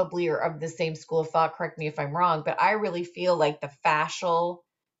you probably are of the same school of thought, correct me if I'm wrong, but I really feel like the fascial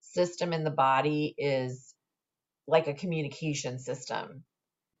system in the body is like a communication system.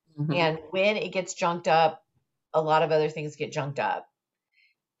 Mhm. And when it gets junked up, a lot of other things get junked up.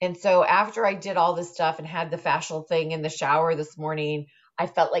 And so after I did all this stuff and had the fascial thing in the shower this morning, I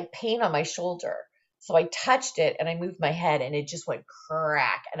felt like pain on my shoulder. So I touched it and I moved my head and it just went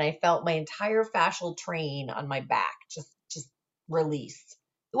crack. And I felt my entire fascial train on my back just release.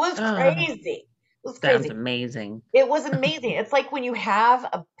 It was Ah, crazy. It was sounds crazy. amazing. It was amazing. It's like when you have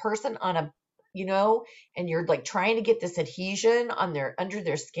a person on a, and you're like trying to get this adhesion on their under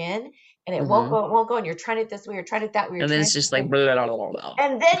their skin and Hmm. it won't go, and you're trying it this way, you're trying it that way, you're And then trying it's it just this like way. blah, blah, blah, blah,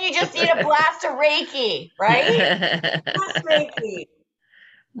 And then you just need a blast of Reiki, right? Blast Reiki.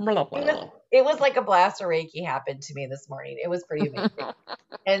 blah, It was blah. it was like a blast of Reiki happened to me this morning. It was pretty amazing.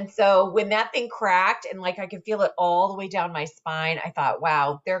 And so when that thing cracked and like I could feel it all the way down my spine, I thought,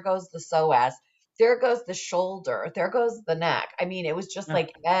 wow, there goes the psoas. There goes the shoulder. There goes the neck. I mean, it was just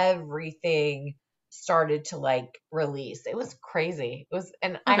like everything started to like release. It was crazy. It was,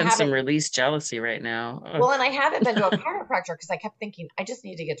 and I Having some haven't, release jealousy right now. well, and I haven't been to a chiropractor because I kept thinking, I just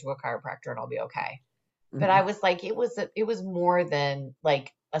need to get to a chiropractor and I'll be okay. But I Mhm. was like, it was more than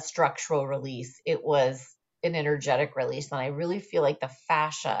like a structural release. It was an energetic release. And I really feel like the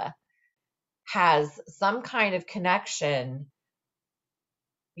fascia has some kind of connection,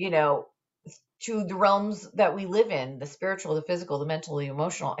 you know, to the realms that we live in, the spiritual, the physical, the mental, the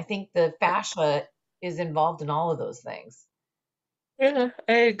emotional. I think the fascia is involved in all of those things. Yeah,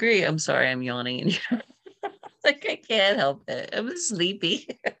 I agree. I'm sorry, I'm yawning. Like I can't help it. I'm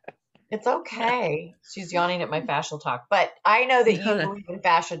sleepy. It's okay. She's yawning at my fascial talk, but I know that you No, believe in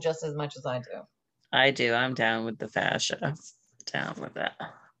fascia just as much as I do. I do. I'm down with the fascia. Down with that.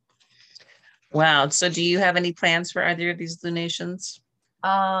 Wow. So do you have any plans for either of these lunations?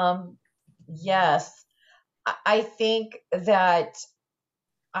 Um, yes, I think that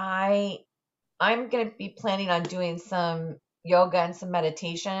I I'm going to be planning on doing some yoga and some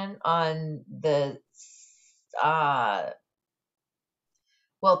meditation on the uh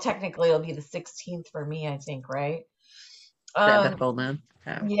well, technically it'll be the 16th for me, I think, right? That the Um full moon?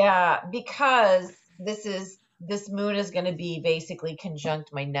 Yeah. yeah, because this moon is going to be basically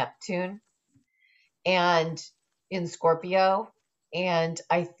conjunct my Neptune and in Scorpio, and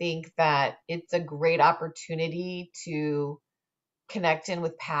I think that it's a great opportunity to connect in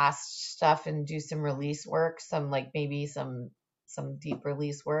with past stuff and do some release work, some like maybe some deep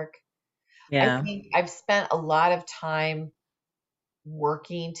release work. I Yeah. think I've spent a lot of time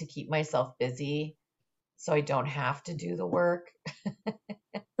working to keep myself busy so I don't have to do the work.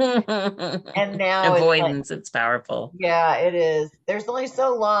 And now it's like, Avoidance, it's powerful. yeah, it is. There's only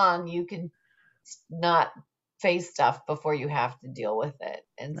so long you can not face stuff before you have to deal with it.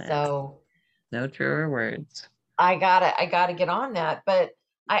 And Yes. so No truer words. I gotta get on that. But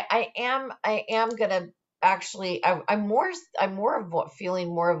I am gonna actually I'm more feeling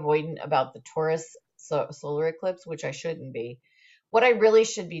more avoidant about the Taurus solar eclipse, which I shouldn't be. What I really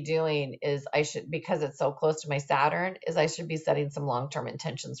should be doing is I should, because it's so close to my Saturn, is I should be setting some long-term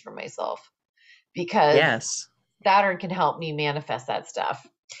intentions for myself because Yes. Saturn can help me manifest that stuff.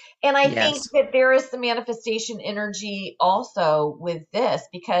 And I think Yes. that there is some manifestation energy also with this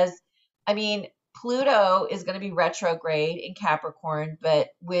because, I mean, Pluto is going to be retrograde in Capricorn, but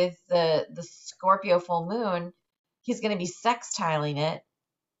with the Scorpio full moon, he's going to be sextiling it,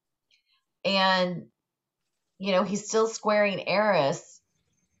 and he's still squaring Eris,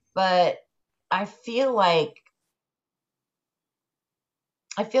 but I feel like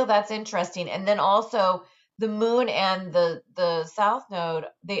I feel that's interesting. And then also the moon and the south node,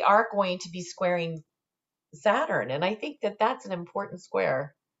 they are going to be squaring Saturn, and I think that that's an important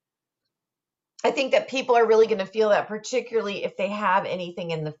square. I think that people are really going to feel that, particularly if they have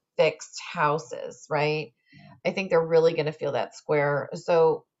anything in the fixed houses, right? I think they're really going to feel that square.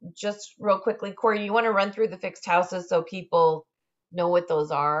 So, just real quickly, Corey, you want to run through the fixed houses so people know what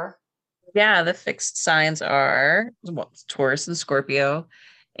those are? Yeah, the fixed signs are well, Taurus and Scorpio,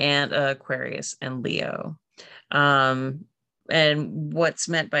 and Aquarius and Leo. Um, and what's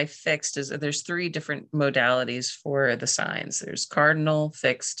meant by fixed is that there's three different modalities for the signs. There's cardinal,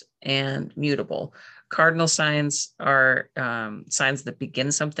 fixed, and mutable. Cardinal signs are signs that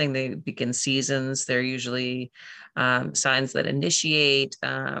begin something. They begin seasons. They're usually signs that initiate.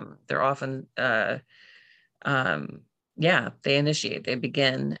 They're often um, yeah, they initiate, they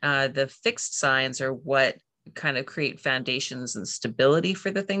begin. The fixed signs are what kind of create foundations and stability for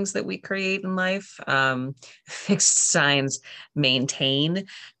the things that we create in life. Fixed signs maintain.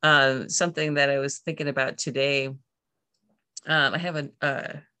 Something that I was thinking about today. I have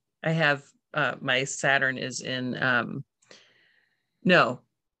I have my Saturn is in no.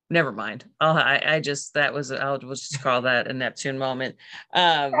 never mind. I just, I'll just call that a Neptune moment.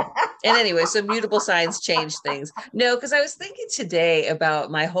 And anyway, so mutable signs change things. No, because I was thinking today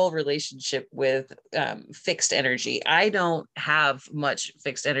about my whole relationship with fixed energy. I don't have much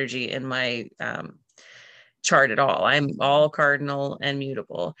fixed energy in my chart at all. I'm all cardinal and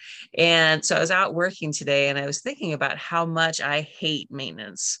mutable. And so I was out working today and I was thinking about how much I hate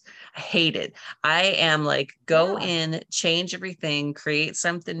maintenance. I hate it. I am like, go Yeah. in, change everything, create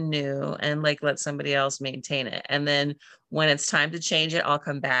something new, and like let somebody else maintain it. And then when it's time to change it, I'll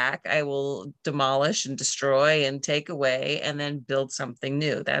come back. I will demolish and destroy and take away and then build something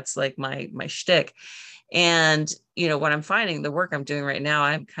new. That's like my shtick. And, what I'm finding, the work I'm doing right now,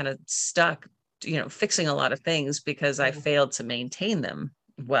 I'm kind of stuck, fixing a lot of things because I failed to maintain them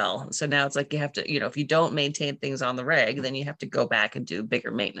well. So now it's like you have to, if you don't maintain things on the reg, then you have to go back and do bigger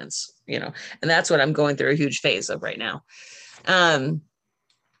maintenance, and that's what I'm going through a huge phase of right now. And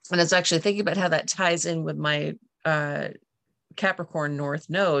it's actually thinking about how that ties in with my Capricorn North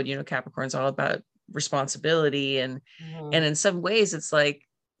node. Capricorn's all about responsibility and in some ways it's like,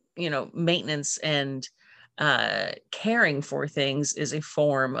 maintenance and caring for things is a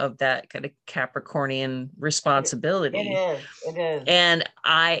form of that kind of Capricornian responsibility. It is. And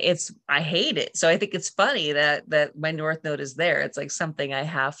I hate it. So I think it's funny that my North Node is there. It's like something I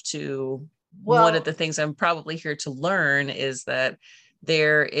have to, one of Well, the things I'm probably here to learn is that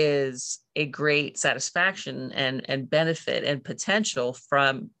there is a great satisfaction and benefit and potential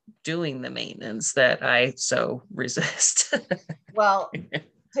from doing the maintenance that I so resist. well,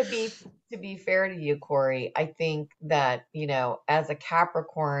 to be fair to you, Corey, I think that, as a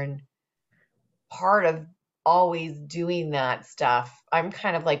Capricorn, part of always doing that stuff, I'm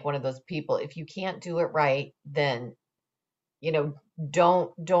kind of like one of those people. If you can't do it right, then, you know,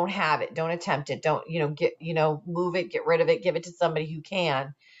 don't have it, don't attempt it, don't, move it, get rid of it, give it to somebody who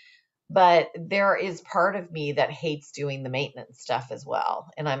can. But there is part of me that hates doing the maintenance stuff as well.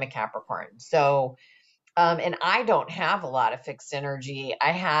 And I'm a Capricorn. So, and I don't have a lot of fixed energy.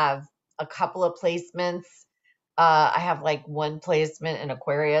 I have a couple of placements. I have like one placement in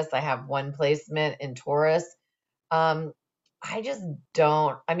Aquarius. I have one placement in Taurus. Um, I just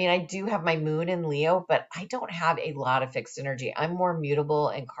don't. I mean, I do have my moon in Leo, but I don't have a lot of fixed energy. I'm more mutable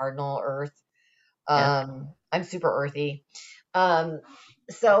and cardinal Earth. Yeah. I'm super earthy. Um,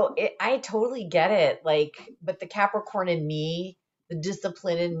 so I totally get it. Like, but the Capricorn in me, the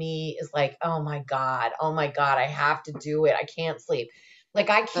discipline in me is like, oh my God, I have to do it. I can't sleep. Like,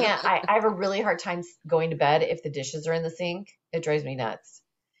 I can't, I have a really hard time going to bed if the dishes are in the sink. It drives me nuts.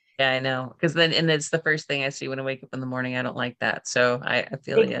 Yeah, I know. Because then, and it's the first thing I see when I wake up in the morning. I don't like that. So I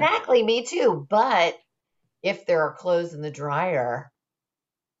feel you. Exactly, me too. But if there are clothes in the dryer,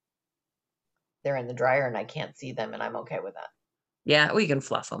 they're in the dryer and I can't see them and I'm okay with that. Yeah, we can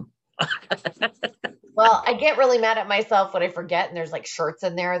fluff them. Well, I get really mad at myself when I forget and there's like shirts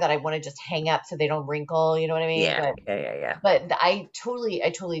in there that I want to just hang up so they don't wrinkle, you know what I mean? Yeah, yeah. But I totally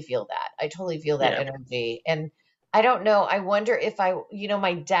feel that. I totally feel that Yeah. energy. And I don't know, I wonder if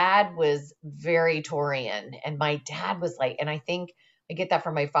my dad was very Taurian and my dad was like, and I think I get that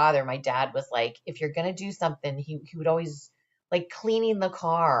from my father. My dad was like, if you're going to do something, he would always like cleaning the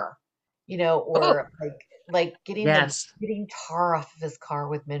car, Oh, or like yes. getting tar off of his car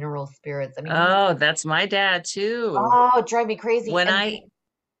with mineral spirits. I mean, Oh, that's my dad too. it drive me crazy. When And I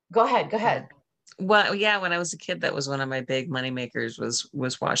go ahead, go ahead. Well, yeah, when I was a kid, that was one of my big money makers was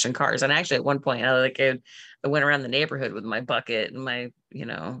washing cars. And actually, at one point, I went around the neighborhood with my bucket and my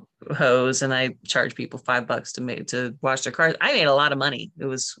hose, and I charged people $5 to wash their cars. I made a lot of money. It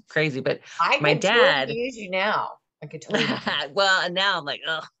was crazy. But I my could totally dad, use you now. I could totally use you. well, and now I'm like,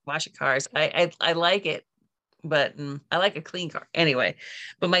 oh, washing cars. I like it, but I like a clean car anyway.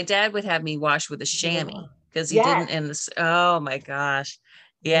 But my dad would have me wash with a chamois because he Yes, didn't. And this, oh my gosh,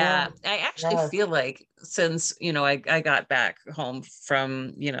 yes, yeah. I actually yes. feel like since I got back home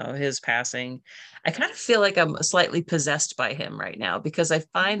from his passing, I kind of feel like I'm slightly possessed by him right now because I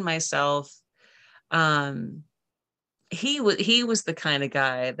find myself um he was the kind of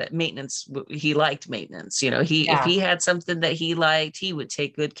guy that he liked maintenance. He if Yeah, he had something that he liked, he would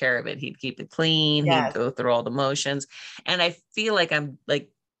take good care of it. He'd keep it clean, he'd yes. go through all the motions. And I feel like I'm like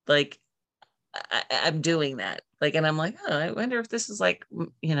I'm doing that. Like, and I'm like, oh, I wonder if this is like,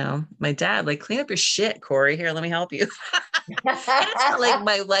 my dad, like, clean up your shit, Corey. Here, let me help you. And it's not like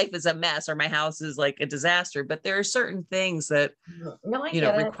my life is a mess or my house is like a disaster, but there are certain things that No, I get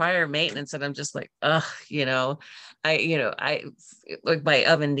it. require maintenance, and I'm just like, ugh, I like my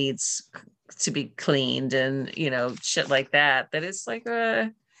oven needs to be cleaned and shit like that. That it's like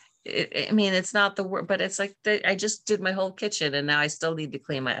I mean, it's not the word, but it's like I just did my whole kitchen and now I still need to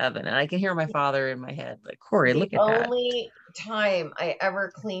clean my oven. And I can hear my father in my head, like, Corey, The look at that. only time I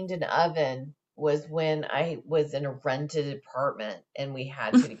ever cleaned an oven was when I was in a rented apartment and we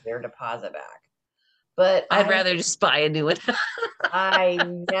had to get our deposit back. But I'd rather just buy a new one. I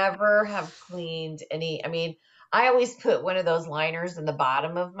never have cleaned any. I mean, I always put one of those liners in the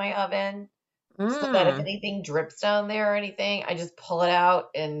bottom of my oven so that if Mm. anything drips down there or anything, I just pull it out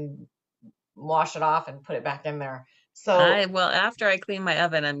and wash it off and put it back in there. So, Well, after I clean my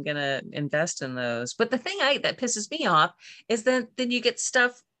oven, I'm gonna invest in those. But the thing that pisses me off is that then you get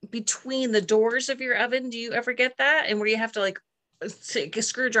stuff between the doors of your oven. Do you ever get that? And where you have to like take a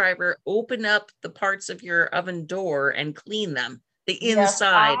screwdriver, open up the parts of your oven door and clean them, the yes,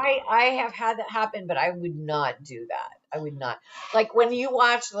 inside. I have had that happen, but I would not do that. I would not. Like when you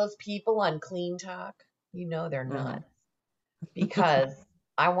watch those people on Clean Talk, you know they're not Mhm. because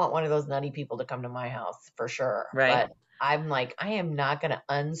I want one of those nutty people to come to my house for sure. Right. But I'm like, I am not going to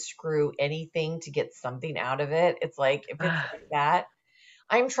unscrew anything to get something out of it. It's like if it's like that,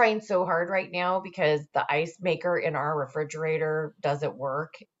 I'm trying so hard right now because the ice maker in our refrigerator doesn't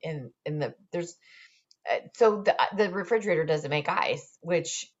work in the there's so the refrigerator doesn't make ice,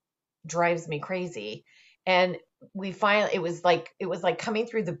 which drives me crazy. And we finally it was like coming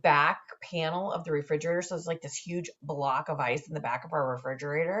through the back panel of the refrigerator, so it's like this huge block of ice in the back of our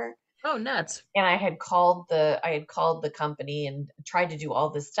refrigerator. Oh, nuts. And I had called the company and tried to do all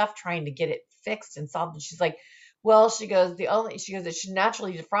this stuff trying to get it fixed and solved. And she's like, well, she goes, it should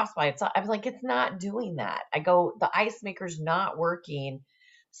naturally defrost by itself. I was like, it's not doing that. I go, the ice maker's not working.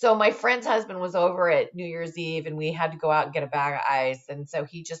 So my friend's husband was over at New Year's Eve and we had to go out and get a bag of ice. And so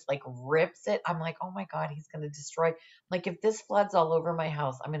he just like rips it. I'm like, oh my God, he's gonna destroy. Like if this floods all over my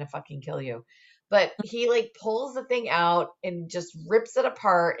house, I'm gonna fucking kill you. But he like pulls the thing out and just rips it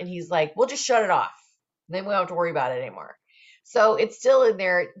apart and he's like, we'll just shut it off. Then we don't have to worry about it anymore. So it's still in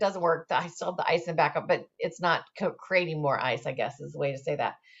there. It doesn't work. I still have the ice in backup, but it's not creating more ice, I guess is the way to say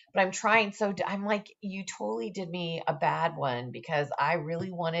that. But I'm trying. So I'm like, you totally did me a bad one because I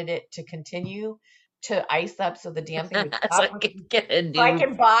really wanted it to continue to ice up so the damn thing would So stop I could get a so I new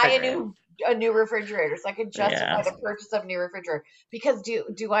can buy a refrigerator. new refrigerator, so I can Yeah. justify the purchase of a new refrigerator. Because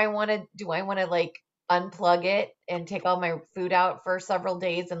do I want to like unplug it and take all my food out for several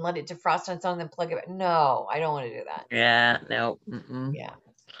days and let it defrost on its own, and then plug it back? No, I don't want to do that. Yeah. No. Mm-mm. Yeah.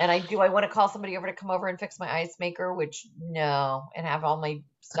 And I want to call somebody over to come over and fix my ice maker, which no, and have all my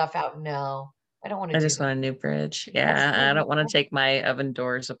stuff out. No, I don't want to I do just that. want a new fridge. I just Yeah, want I to don't want to take my oven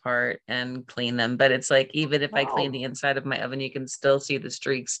doors apart and clean them. But it's like, even if I clean no. the inside of my oven, you can still see the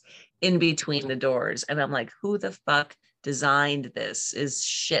streaks in between the doors. And I'm like, who the fuck designed this? Is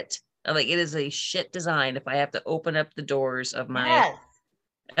shit. I'm like, it is a shit design if I have to open up the doors of my, Yes.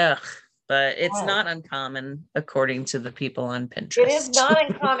 ugh. But it's Yes. not uncommon according to the people on It is Pinterest. not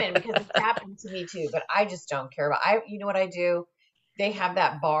uncommon because it's happened to me too, but I just don't care about. You know what I do? They have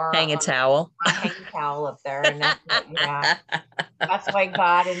that bar Hang a on. towel. I hang a towel up there, and that's what. Yeah, that's why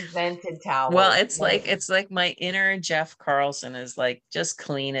God invented Well, towels. it's like my inner Jeff Carlson is like, just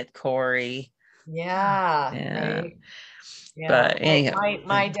clean it, Corey. Yeah, Yeah. right. Yeah, But well, anyhow,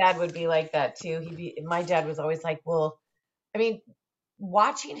 my dad would be like that too. My dad was always like, well, I mean,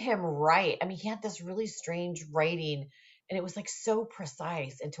 watching him write, I mean, he had this really strange writing and it was like so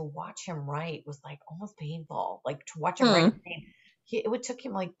precise. And to watch him write was like almost painful. Like to watch him write hmm. his name, it would took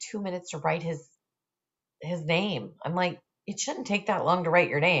him like 2 minutes to write his name. I'm like, it shouldn't take that long to write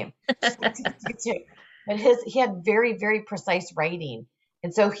your name. Just tick, tick, tick, tick. But he had very, very precise writing.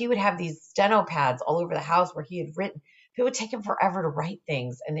 And so he would have these steno pads all over the house where he had written. It would take him forever to write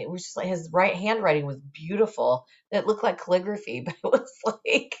things. And it was just like his handwriting was beautiful. It looked like calligraphy, but it was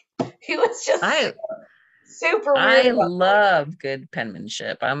like he was just I super weird I about things. love good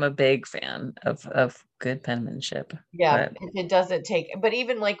penmanship. I'm a big fan of good penmanship. Yeah, But it doesn't take, but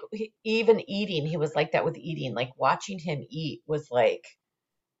even like even eating, he was like that with eating. Like watching him eat was like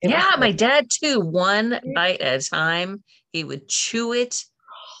it was yeah, like my dad too, one bite at a time. He would chew it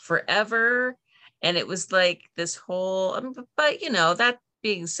forever. And it was like this whole, but that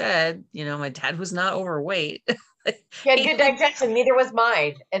being said, my dad was not overweight. he had He good would, digestion. Neither was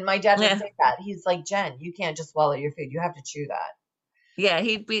mine. And my dad would yeah, say that. He's like, Jen, you can't just swallow your food. You have to chew that. yeah,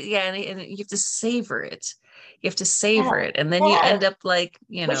 he'd be, yeah, and you have to savor it. You have to savor Yes. it. And then you Yes. end up like,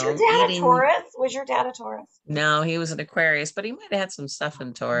 Was your dad a eating. Taurus? Was your dad a Taurus? No, he was an Aquarius, but he might have had some stuff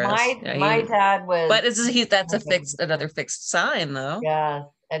in Taurus. My Yeah, my dad was but that's another fixed sign though. yes,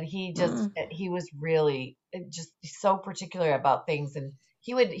 and he just Mm. he was really just so particular about things, and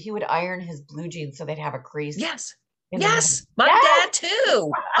he would iron his blue jeans so they'd have a crease. Yes. in the morning. Yes, my Yes. dad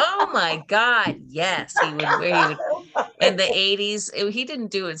too. Oh my God. Yes, he would in the 80s. He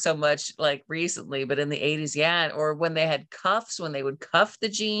didn't do it so much like recently, but in the 80s, yeah. Or when they had cuffs, when they would cuff the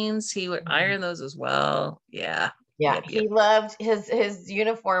jeans, he would iron those as well. Yeah. Yeah, Yep, yep. he loved his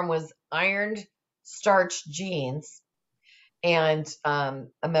uniform was ironed starched jeans and a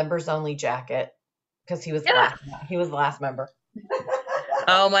members only jacket because Yeah. he was the last member.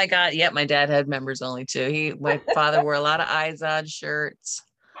 Oh my God. Yep, my dad had members only too. My father wore a lot of Izod shirts.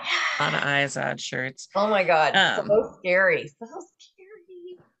 A lot of Izod shirts. Oh my God, Um, so scary, so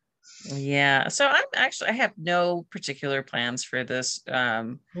scary. yeah. So I have no particular plans for this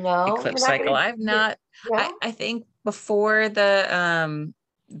No, you're eclipse not cycle. gonna. I've not No. I think before the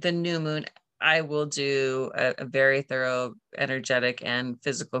new moon, I will do a very thorough energetic and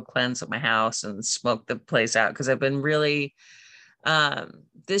physical cleanse of my house and smoke the place out because I've been really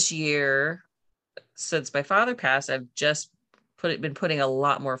this year since my father passed, I've just been putting a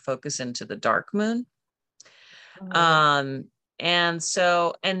lot more focus into the dark moon. Mhm. Um,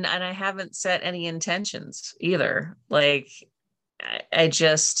 and I haven't set any intentions either. Like I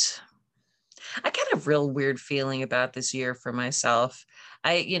just I got a real weird feeling about this year for myself.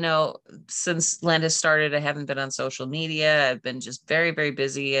 Since Lent has started, I haven't been on social media. I've been just very, very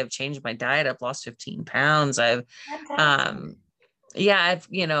busy. I've changed my diet. I've lost 15 pounds. Fantastic. Um, yeah, it's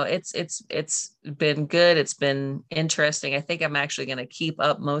been good. It's been interesting. I think I'm actually going to keep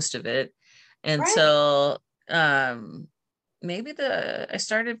up most of it Right. until um maybe the I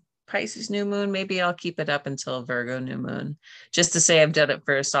started Pisces new moon. Maybe I'll keep it up until Virgo new moon, just to say I've done it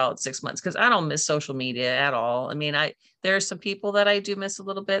for a solid 6 months because I don't miss social media at all. I mean, I there are some people that I do miss a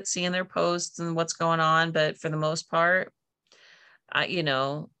little bit, seeing their posts and what's going on, but for the most part, I you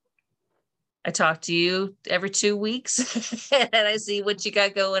know I talk to you every 2 weeks and I see what you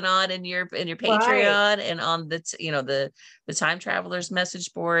got going on in your Right. Patreon and on the time travelers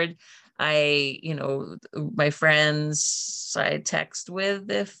message board. My friends I text with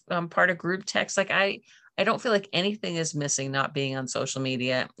if I'm part of group text. Like I don't feel like anything is missing not being on social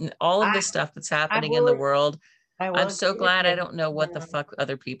media. And all of I this stuff that's I happening in the will world, I will I'm so agree with glad I you. don't know what the Yeah. fuck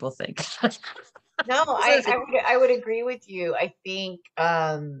other people think. No, I would agree with you. I think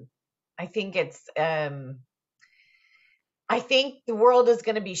it's I think the world is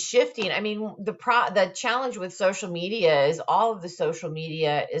going to be shifting. I mean, the challenge with social media is all of the social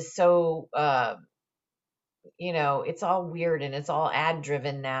media is so it's all weird and it's all ad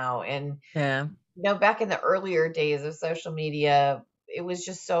driven now. And Yeah. back in the earlier days of social media, it was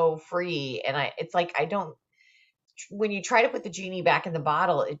just so free. And it's like I don't when you try to put the genie back in the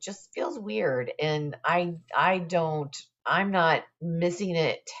bottle, it just feels weird. And I don't I'm not missing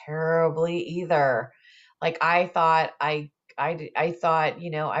it terribly either. Like I thought, I've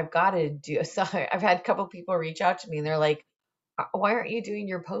got to do so. I've had a couple people reach out to me and they're like, why aren't you doing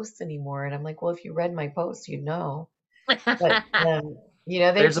your posts anymore? And I'm like, well, if you read my posts, you'd know. But they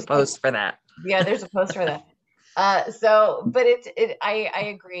There's a just like, post for that. yeah, there's a post for that. But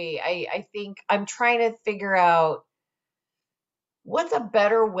I agree. I think I'm trying to figure out what's a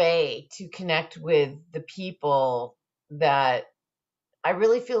better way to connect with the people that I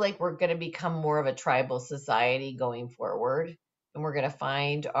really feel like we're going to become more of a tribal society going forward, and we're going to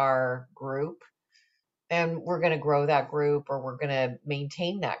find our group and we're going to grow that group or we're going to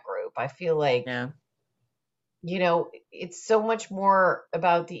maintain that group. I feel like, Yeah. it's so much more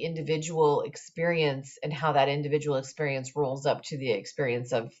about the individual experience and how that individual experience rolls up to the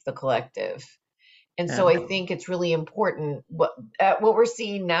experience of the collective. And so Yeah. I think it's really important. What we're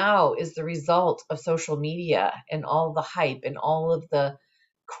seeing now is the result of social media and all the hype and all of the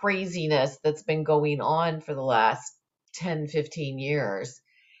craziness that's been going on for the last 10, 15 years.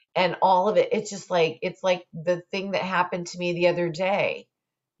 And all of it, it's like the thing that happened to me the other day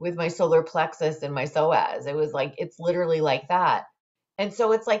with my solar plexus and my psoas. It was like, it's literally like that. And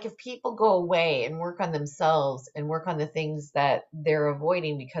so it's like if people go away and work on themselves and work on the things that they're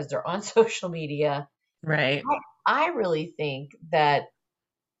avoiding because they're on social media, Right. I really think that,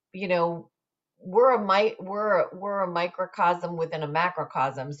 you know, we're a microcosm within a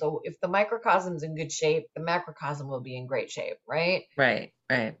macrocosm. So if the microcosm's in good shape, the macrocosm will be in great shape, right? Right.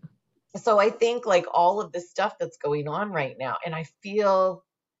 Right. So I think like all of this stuff that's going on right now, and I feel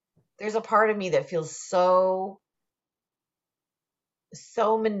there's a part of me that feels so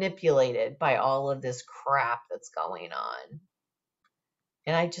manipulated by all of this crap that's going on.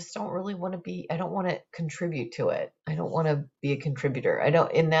 And I just don't really want to I don't want to contribute to it. I don't want to be a contributor. I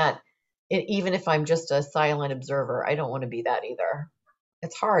don't, in that, even if I'm just a silent observer, I don't want to be that either.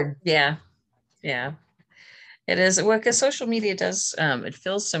 It's hard. Yeah. Yeah. It is well because social media does it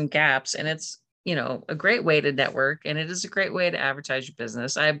fills some gaps and a great way to network, and it is a great way to advertise your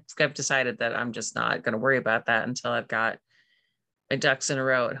business. I've decided that I'm just not going to worry about that until I've got my ducks in a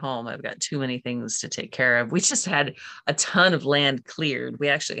row at home. I've got too many things to take care of. We just had a ton of land cleared. We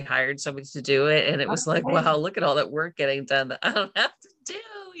actually hired somebody to do it, and it was like, Okay. wow, look at all that work getting done that I don't have to do.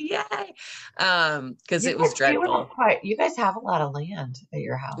 Yay. Because You it was guys do have dreadful. quite, you guys have a lot of land at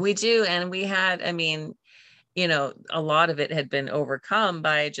your We house. do. And we had, I mean, a lot of it had been overcome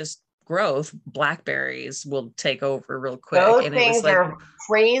by just growth. Blackberries will take over real quick. Those And it was things like, are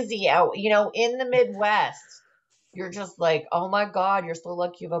crazy out, in the Midwest. You're just like, oh my God, you're so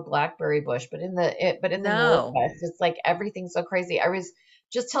lucky you have a blackberry bush. But in the no. Northwest, it's like everything's so crazy. I was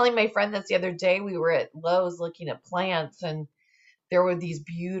just telling my friend this the other day. We were at Lowe's looking at plants, and there were these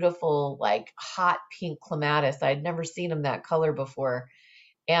beautiful, like hot pink clematis. I'd never seen them that color before.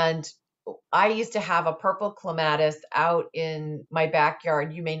 And I used to have a purple clematis out in my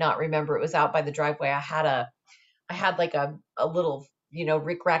backyard. You may not remember, it was out by the driveway. I had like a little,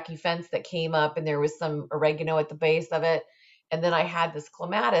 rick-racky fence that came up, and there was some oregano at the base of it. And then I had this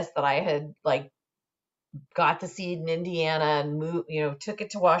clematis that I had like got the seed in Indiana and moved, took it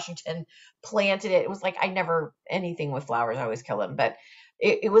to Washington, planted it. It was like I never anything with flowers, I always kill them, but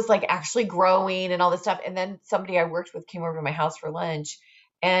it was like actually growing and all this stuff. And then somebody I worked with came over to my house for lunch,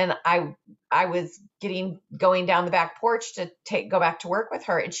 and I was going down the back porch to go back to work with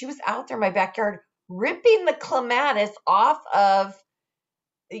her, and she was out there in my backyard ripping the clematis off of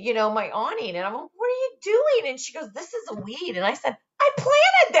my awning. And I'm like, what are you doing? And she goes, this is a weed. And I said, I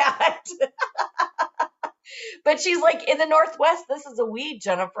planted that. But she's like, in the Northwest, this is a weed,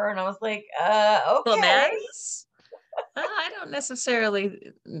 Jennifer. And I was like, okay. Clematis? I don't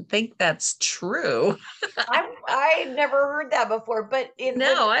necessarily think that's true. I never heard that before, but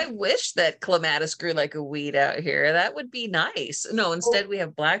No, I wish that clematis grew like a weed out here. That would be nice. No, instead we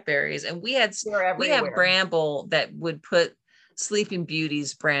have blackberries, and they're we have everywhere. bramble that would put Sleeping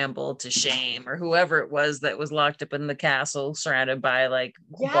Beauty's bramble to shame, or whoever it was that was locked up in the castle surrounded by like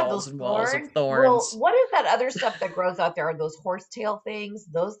Yeah, walls those and walls of thorns. Well, thorns. what is that other stuff that grows out there? Are those horsetail things?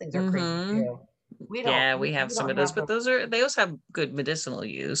 Those things are crazy Mm-hmm. too. We don't Yeah, we we, have we some don't of those, have but those. they also have good medicinal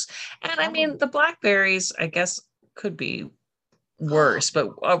use. And I Oh. mean, the blackberries, I guess, could be worse, but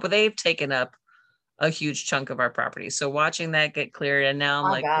they've taken up a huge chunk of our property. So watching that get cleared, and now I'm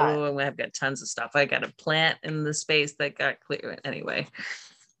I like, bet. oh, I've got tons of stuff. I got a plant in the space that got cleared anyway.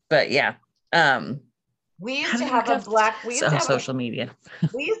 But yeah, We how used to did we have a go? black we used to So have a social media.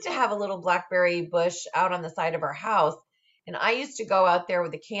 we used to have a little blackberry bush out on the side of our house, and I used to go out there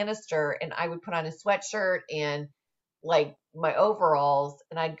with a canister, and I would put on a sweatshirt and like my overalls,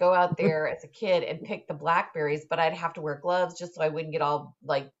 and I'd go out there as a kid and pick the blackberries, but I'd have to wear gloves just so I wouldn't get all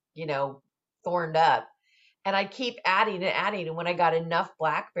like, thorned up. And I'd keep adding and adding, and when I got enough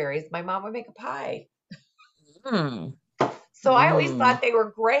blackberries, my mom would make a pie. Hmm. So I always Mm. thought they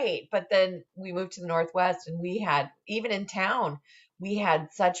were great, but then we moved to the Northwest, and we had, even in town, we had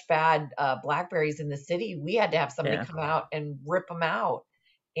such bad blackberries in the city. We had to have somebody Yeah. come out and rip them out,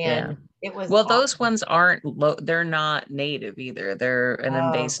 Yeah. and it was Well, those awesome. ones they're not native either. They're an Oh,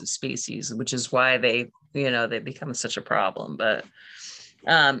 invasive species, which is why they become such a problem. But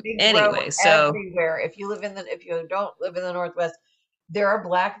they grow anyway, so everywhere. If you don't live in the Northwest, there are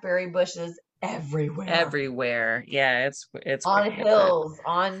blackberry bushes everywhere, everywhere. Yeah, it's on wicked, but hills,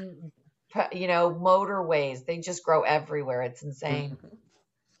 on motorways. They just grow everywhere. It's insane. mhm.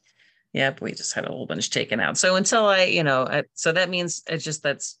 Yep, we just had a whole bunch taken out. So until so that means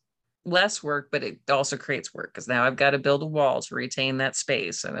that's less work, but it also creates work because now I've got to build a wall to retain that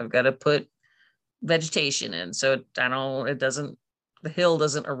space, and I've got to put vegetation in so the hill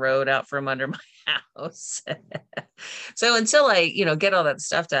doesn't erode out from under my house. So until I get all that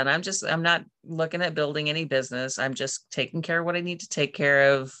stuff done, I'm not looking at building any business. I'm just taking care of what I need to take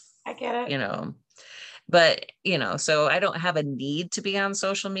care of, I get it. you know but so I don't have a need to be on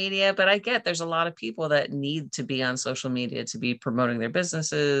social media, but I get there's a lot of people that need to be on social media to be promoting their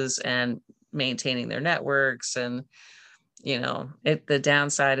businesses and maintaining their networks. And the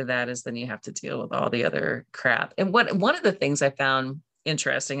downside of that is then you have to deal with all the other crap. And one of the things I found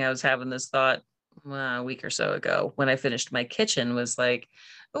interesting, I was having this thought a week or so ago when I finished my kitchen, was like,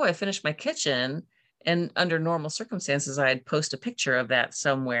 oh, I finished my kitchen. And under normal circumstances, I'd post a picture of that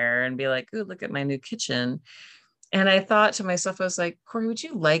somewhere and be like, oh, look at my new kitchen. And I thought to myself, I was like, Corey, would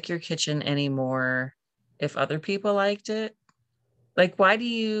you like your kitchen anymore if other people liked it? Like, why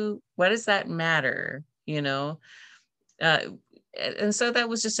does that matter? Uh, and so that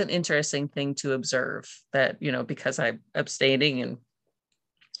was just an interesting thing to observe, that because I'm abstaining and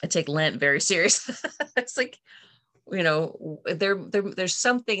I take Lent very seriously. It's like, there's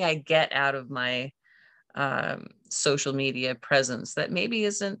something I get out of my social media presence that maybe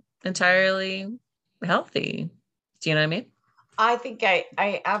isn't entirely healthy. Do you know what I mean? I think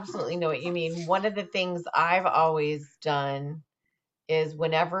I absolutely know what you mean. One of the things I've always done is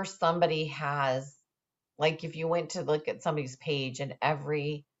whenever somebody has, like, if you went to look at somebody's page and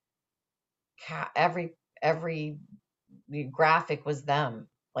every graphic was them,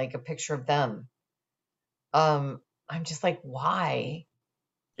 like a picture of them, I'm just like, why?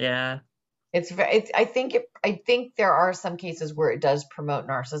 Yeah. I think there are some cases where it does promote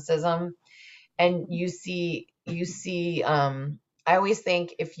narcissism, and I always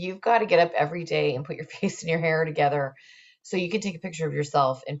think if you've got to get up every day and put your face and your hair together so you can take a picture of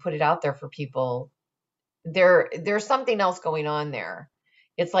yourself and put it out there for people, there's something else going on there.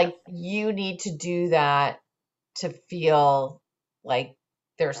 It's like you need to do that to feel like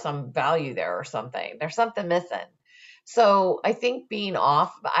there's some value there or something. There's something missing. So I think being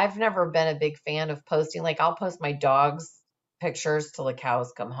off, I've never been a big fan of posting. Like, I'll post my dog's pictures till the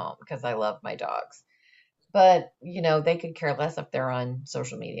cows come home because I love my dogs. But, they could care less if they're on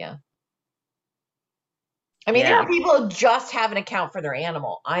social media. I mean, there are Yeah. people who just have an account for their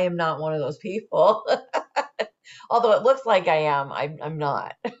animal. I am not one of those people. Although it looks like I am, I'm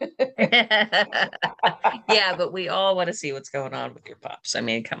not. Yeah, but we all want to see what's going on with your pups. I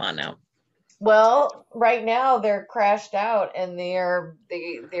mean, come on now. Well, right now they're crashed out and they're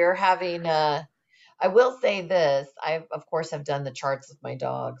having I will say this. I of course have done the charts with my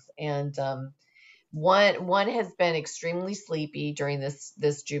dogs, and one has been extremely sleepy during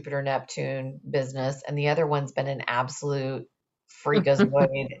this Jupiter Neptune business, and the other one's been an absolute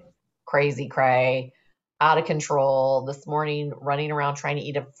freakazoid, crazy cray, out of control. This morning, running around trying to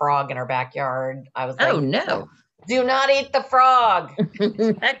eat a frog in our backyard. I was Oh like, no. "Do not eat the frog!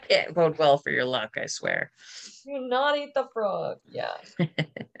 That can't bode well for your luck, I swear. Do not eat the frog!" Yeah,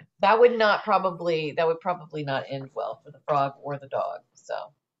 that would probably not end well for the frog or the dog. So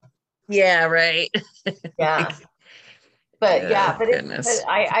Yeah, right. yeah. But Oh, yeah, but goodness.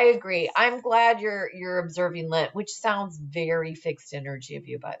 I agree. I'm glad you're observing Lent, which sounds very fixed energy of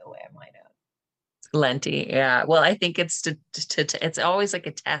you, by the way, I might add. Lenti. Yeah. Well, I think it's it's always like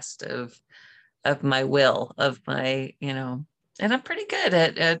a test of my will, of my, and I'm pretty good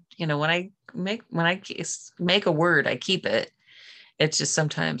at when I make a word, I keep it. It's just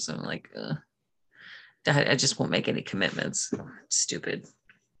sometimes I'm like, I just won't make any commitments. Stupid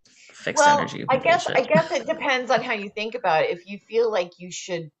fixed Well, energy I bullshit. guess it depends on how you think about it. If you feel like you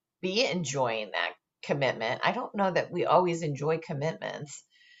should be enjoying that commitment, I don't know that we always enjoy commitments.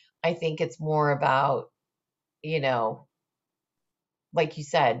 I think it's more about, you know, like you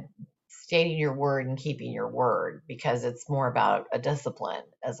said, stating your word and keeping your word because it's more about a discipline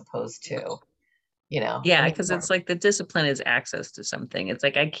as opposed to, I Yeah, mean, because it's like the discipline is access to something. It's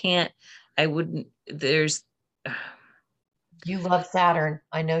like I wouldn't, there's, you love Saturn.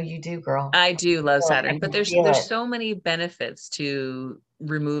 I know you do, girl. I do love I Saturn, but can there's feel there's it. so many benefits to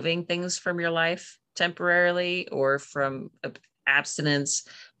removing things from your life temporarily or from abstinence,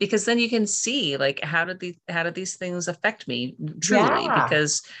 because then you can see like how did these things affect me truly, Yeah.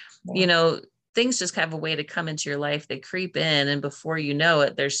 because you Yeah. know things just have a way to come into your life. They creep in, and before you know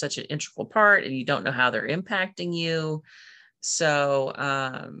it, there's such an integral part and you don't know how they're impacting you. So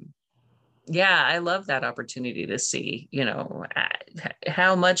yeah, I love that opportunity to see,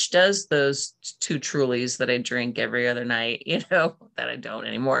 how much does those two Trulies that I drink every other night, that I don't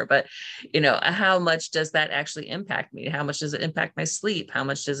anymore, but, how much does that actually impact me? How much does it impact my sleep? How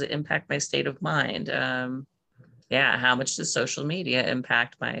much does it impact my state of mind? Yeah, how much does social media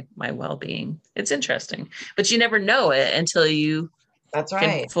impact my well-being? It's interesting, but you never know it until you That's can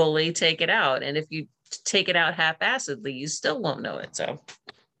right. fully take it out. And if you take it out half-assedly, you still won't know it. So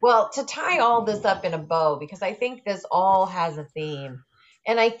Well, to tie all this up in a bow, because I think this all has a theme.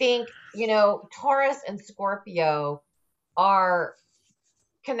 And I think, Taurus and Scorpio are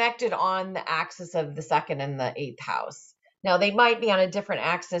connected on the axis of the second and the eighth house. Now, they might be on a different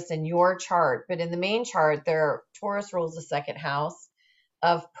axis in your chart, but in the main chart, Taurus rules the second house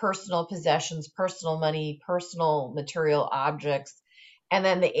of personal possessions, personal money, personal material objects. And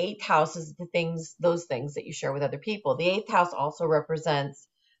then the eighth house is those things that you share with other people. The eighth house also represents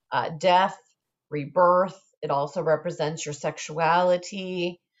death, rebirth. It also represents your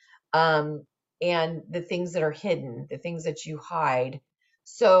sexuality, um, and the things that are hidden, the things that you hide.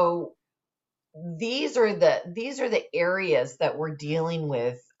 So these are the areas that we're dealing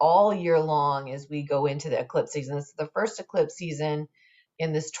with all year long as we go into the eclipse season. This is the first eclipse season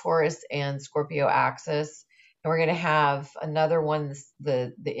in this Taurus and Scorpio axis, and we're going to have another one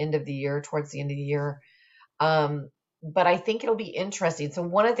the end of the year, towards the end of the year. But I think it'll be interesting. So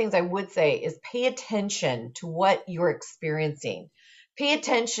one of the things I would say is pay attention to what you're experiencing. Pay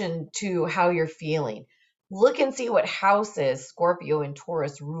attention to how you're feeling. Look and see what houses Scorpio and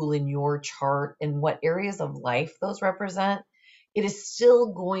Taurus rule in your chart and what areas of life those represent. It is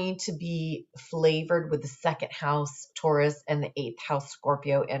still going to be flavored with the second house Taurus and the eighth house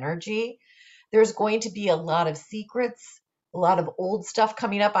Scorpio energy. There's going to be a lot of secrets, a lot of old stuff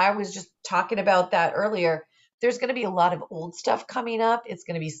coming up. I was just talking about that earlier. There's going to be a lot of old stuff coming up. It's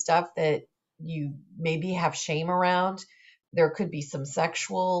going to be stuff that you maybe have shame around. There could be some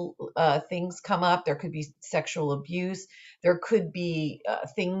sexual things come up. There could be sexual abuse. There could be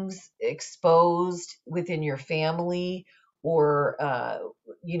things exposed within your family or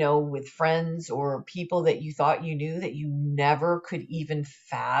with friends or people that you thought you knew that you never could even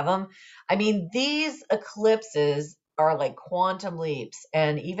fathom. I mean, these eclipses are like quantum leaps.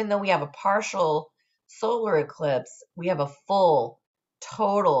 And even though we have a partial solar eclipse, we have a full,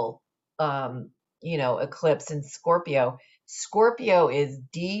 total, eclipse in Scorpio. Scorpio is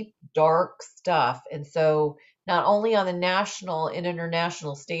deep, dark stuff. And so not only on the national and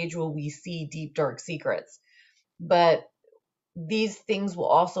international stage will we see deep, dark secrets, but these things will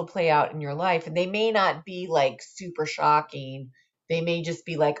also play out in your life, and they may not be like super shocking. They may just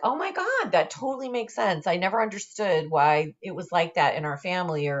be like, oh my God, that totally makes sense. I never understood why it was like that in our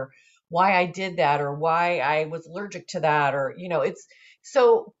family, or why I did that, or why I was allergic to that, or, it's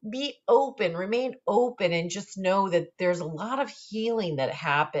so be open, remain open, and just know that there's a lot of healing that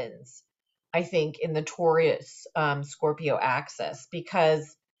happens, I think, in the Taurus Scorpio axis,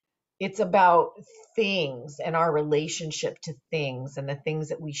 because it's about things and our relationship to things and the things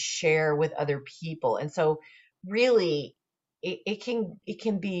that we share with other people. And so really it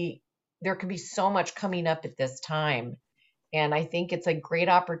can be, there can be so much coming up at this time. And I think it's a great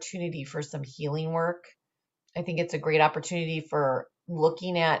opportunity for some healing work. I think it's a great opportunity for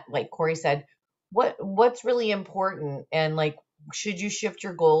looking at, like Corey said, what's really important, and like, should you shift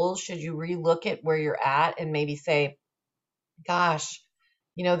your goals? Should you relook at where you're at and maybe say, gosh,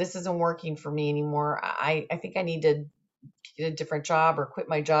 this isn't working for me anymore. I think I need to get a different job or quit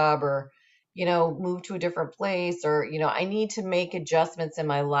my job, or, move to a different place, or, I need to make adjustments in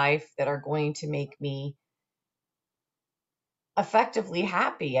my life that are going to make me effectively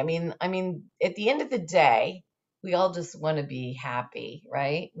happy. I mean, at the end of the day, we all just want to be happy,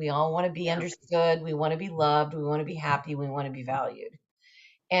 right? We all want to be understood. We want to be loved. We want to be happy. We want to be valued.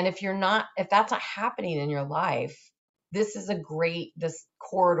 And if that's not happening in your life, this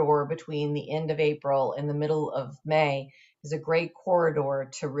corridor between the end of April and the middle of May is a great corridor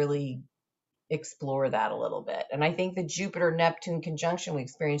to really explore that a little bit. And I think the Jupiter Neptune conjunction we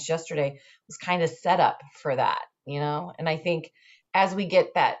experienced yesterday was kind of set up for that. And I think as we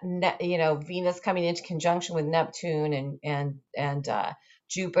get that, Venus coming into conjunction with Neptune and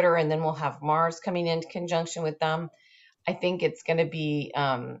Jupiter, and then we'll have Mars coming into conjunction with them. I think it's going to be,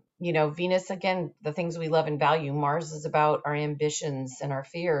 Venus, again, the things we love and value. Mars is about our ambitions and our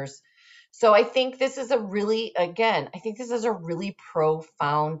fears. So I think this is I think this is a really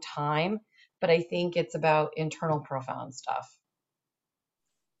profound time, but I think it's about internal profound stuff.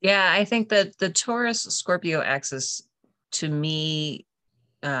 Yeah, I think that the Taurus Scorpio axis to me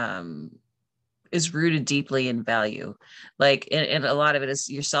um is rooted deeply in value. Like, and a lot of it is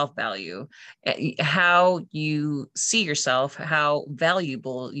your self-value, how you see yourself, how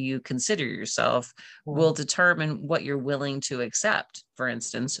valuable you consider yourself will Mm. determine what you're willing to accept. For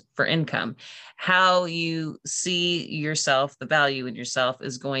instance, for income, how you see yourself, the value in yourself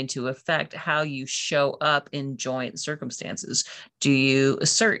is going to affect how you show up in joint circumstances. Do you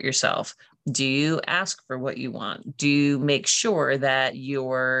assert yourself? Do you ask for what you want? Do you make sure that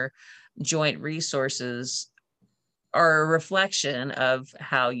your joint resources are a reflection of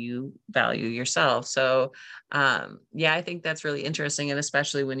how you value yourself? So yeah, I think that's really interesting. And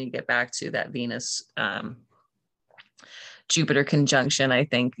especially when you get back to that Venus Jupiter conjunction, I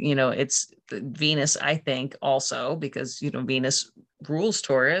think, it's Venus, I think also because, Venus rules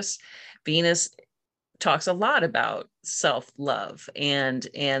Taurus. Venus talks a lot about self-love and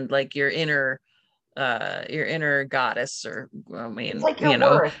like your inner goddess, or I It's mean, like your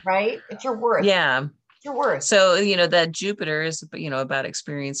worth, right? It's your worth. yeah. It's your worth. So, that Jupiter is, about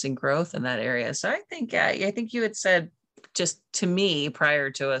experiencing growth in that area. So I think, yeah, I think you had said just to me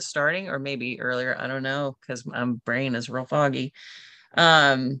prior to us starting, or maybe earlier, I don't know, because my brain is real foggy,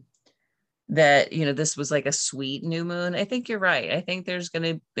 um, that, this was like a sweet new moon. I think you're right. I think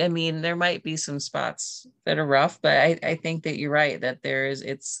I mean, there might be some spots that are rough, but I think that you're right, that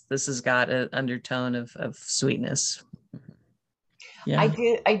this has got an undertone of sweetness. Yeah.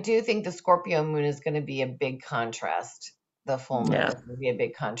 I do think the Scorpio moon is going to be a big contrast. The full moon Yeah. is going to be a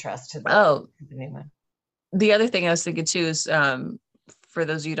big contrast Oh, to the new moon. the other thing I was thinking too is for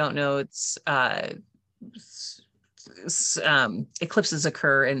those of you who don't know, it's eclipses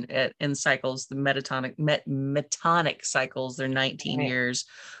occur in cycles, the metonic cycles. They're 19 Right. years,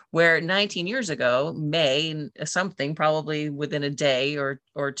 where 19 years ago, May something, probably within a day or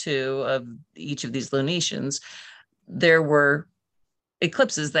two of each of these lunations, there were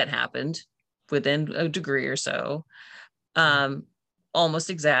eclipses that happened within a degree or so, um, almost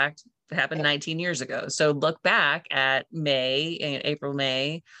exact. It happened 19 years ago. So look back at April,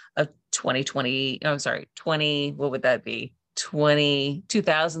 May of 2020. Oh, sorry, 20. What would that be?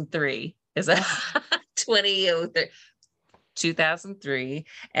 2003. Is that Oh, 2003? 2003,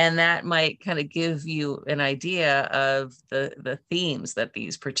 and that might kind of give you an idea of the themes that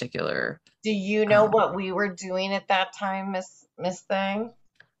these particular do you know um, what we were doing at that time, Miss Thing?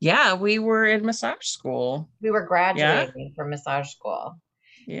 yeah, we were in massage school. We were Yeah, graduating from massage school,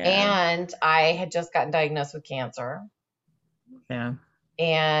 yeah, and I had just gotten diagnosed with cancer. yeah.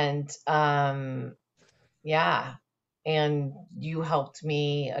 And yeah, and you helped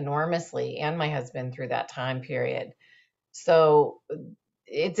me enormously and my husband through that time period. So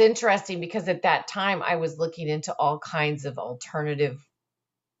it's interesting because at that time I was looking into all kinds of alternative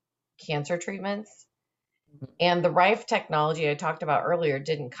cancer treatments. And the Rife technology I talked about earlier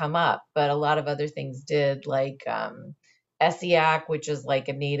didn't come up, but a lot of other things did, like ESIAC, which is like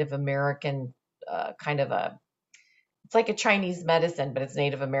a Native American kind of it's like a Chinese medicine, but it's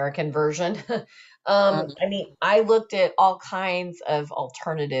Native American version. I mean, I looked at all kinds of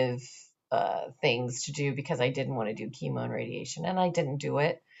alternative things to do because I didn't want to do chemo and radiation, and I didn't do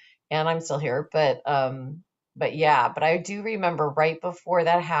it, and I'm still here. But yeah, but I do remember right before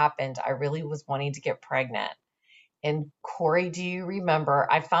that happened, I really was wanting to get pregnant. And Corey, do you remember?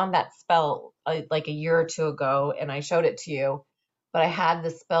 I found that spell like a year or two ago, and I showed it to you. But I had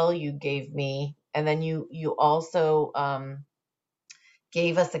the spell you gave me, and then you also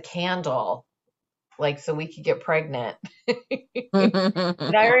gave us a candle, like so we could get pregnant.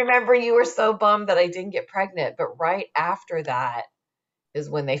 And I remember you were so bummed that I didn't get pregnant. But right after that is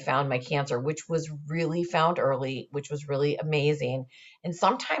when they found my cancer, which was really found early, which was really amazing. And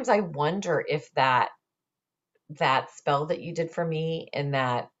sometimes I wonder if that spell that you did for me and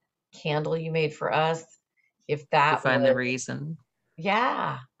that candle you made for us, if To that find the was, reason.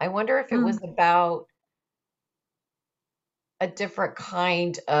 yeah, I wonder if it Hmm. was about a different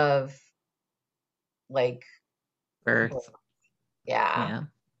kind of like birth. Birth. Yeah, Yeah.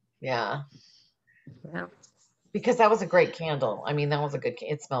 yeah. Yeah. Because that was a great candle. I mean, that was a good,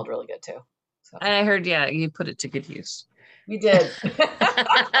 it smelled really good too. So And I heard, yeah, you put it to good use. you did.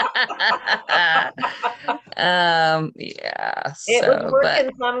 Yeah. It was So, but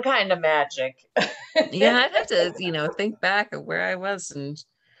working some kind of magic. yeah, I'd have to, think back of where I was in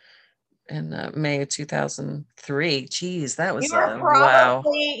May of 2003. Geez, that was wow.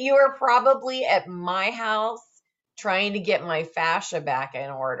 You were probably at my house trying to get my fascia back in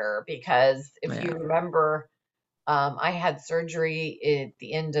order because if Yeah. you remember, I had surgery at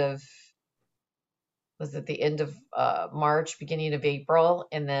the end of was at the end of March, beginning of April,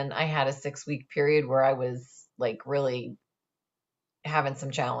 and then I had a 6 week period where I was like really having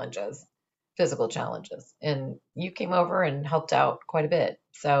some challenges, physical challenges, and you came over and helped out quite a bit.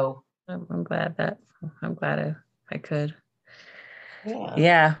 So I'm glad that I'm glad I could. yeah,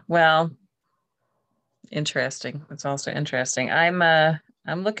 Yeah. Well, interesting. It's also interesting.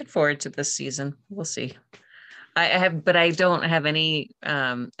 I'm looking forward to this season. We'll see. I have, but I don't have any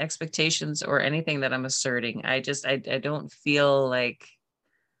expectations or anything that I'm asserting. I don't feel like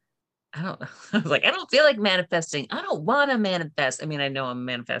I don't I was like I don't feel like manifesting. I don't want to manifest. I mean, I know I'm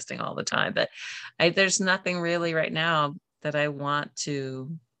manifesting all the time, but there's nothing really right now that I want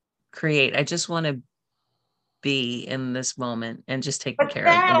to create. I just want to be in this moment and just taking but care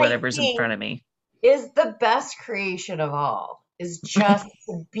of that I whatever's in front think of me. is the best creation of all. Is just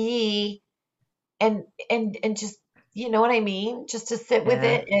to be and just you know what I mean? Just to sit with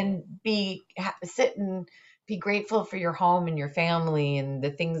Yeah. it and sit and be grateful for your home and your family and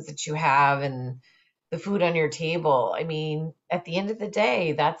the things that you have and the food on your table. I mean, at the end of the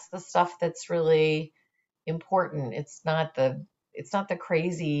day, that's the stuff that's really important. It's not the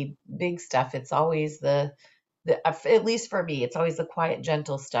crazy big stuff. It's always the at least for me, it's always the quiet,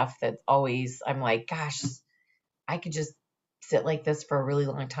 gentle stuff that always I'm like, gosh, I could just sit like this for a really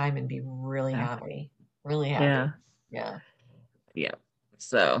long time and be really Yeah. happy. Really happy. Yeah. Yeah. Yeah.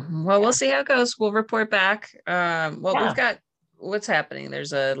 So, well, we'll Yeah. see how it goes. We'll report back. Well, we've Yeah. got what's happening.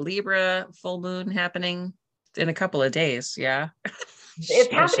 There's a Libra full moon happening. in a couple of days. Yeah. It's I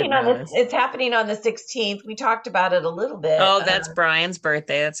should happening on know this. this. It's happening on the 16th. We talked about it a little bit. Oh, that's Brian's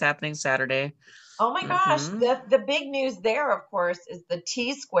birthday. That's happening Saturday. Oh my gosh, Hmm. the big news there, of course, is the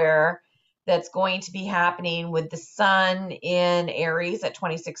T square that's going to be happening with the sun in Aries at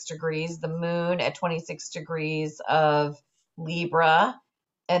 26 degrees, the moon at 26 degrees of Libra,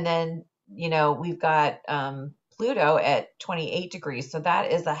 and then, we've got Pluto at 28 degrees. So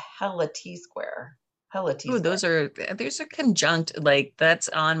that is a hella T square. Hella T Oh, square. those are conjunct, like that's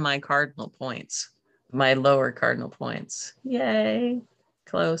on my cardinal points, my lower cardinal points. Yay.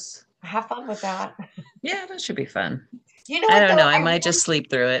 Close. Have fun with that. Yeah, that should be fun. You know I what don't though? know. I might just sleep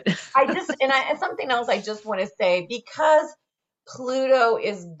through it. And something else I just want to say, because Pluto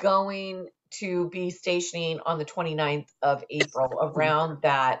is going to be stationing on the 29th of April around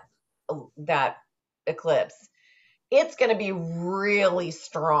that eclipse. It's going to be really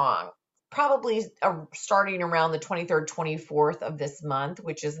strong. Probably starting around the 23rd, 24th of this month,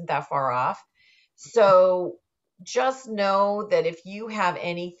 which isn't that far off. So just know that if you have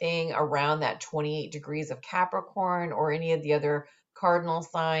anything around that 28 degrees of Capricorn or any of the other cardinal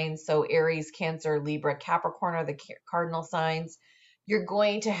signs, so Aries, Cancer, Libra, Capricorn are the cardinal signs, you're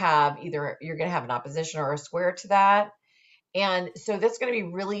going to have an opposition or a square to that. And so that's going to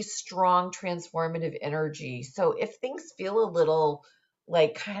be really strong transformative energy. So if things feel a little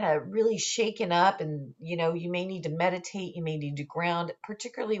like kind of really shaken up, and you may need to meditate, you may need to ground,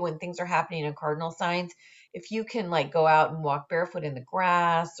 particularly when things are happening in cardinal signs. If you can like go out and walk barefoot in the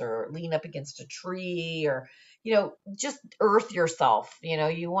grass or lean up against a tree, or just earth yourself.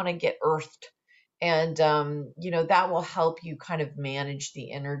 You want to get earthed. And that will help you kind of manage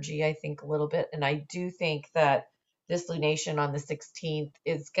the energy, I think, a little bit. And I do think that this lunation on the 16th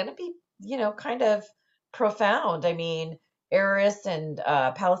is going to be, kind of profound. I mean, Eris and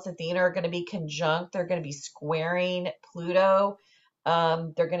Pallas Athena are going to be conjunct. They're going to be squaring Pluto.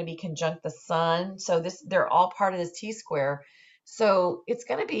 They're going to be conjunct the sun. So they're all part of this T square. So it's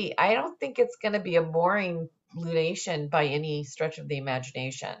going to be, I don't think it's going to be a boring lunation by any stretch of the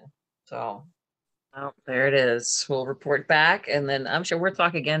imagination. So, Oh, there it is. We'll report back, and then I'm sure we'll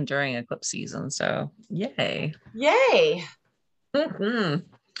talk again during eclipse season. So, yay. yay. Hmm.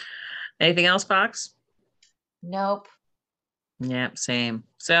 Anything else, Fox? Nope. Yeah, same.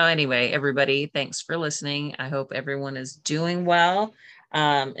 So, anyway, everybody, thanks for listening. I hope everyone is doing well.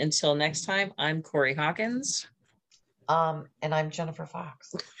 Until next time, I'm Corey Hawkins. And I'm Jennifer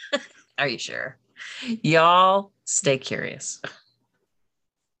Fox. Are you sure? Y'all stay curious.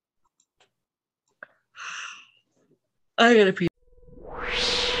 I gotta pee.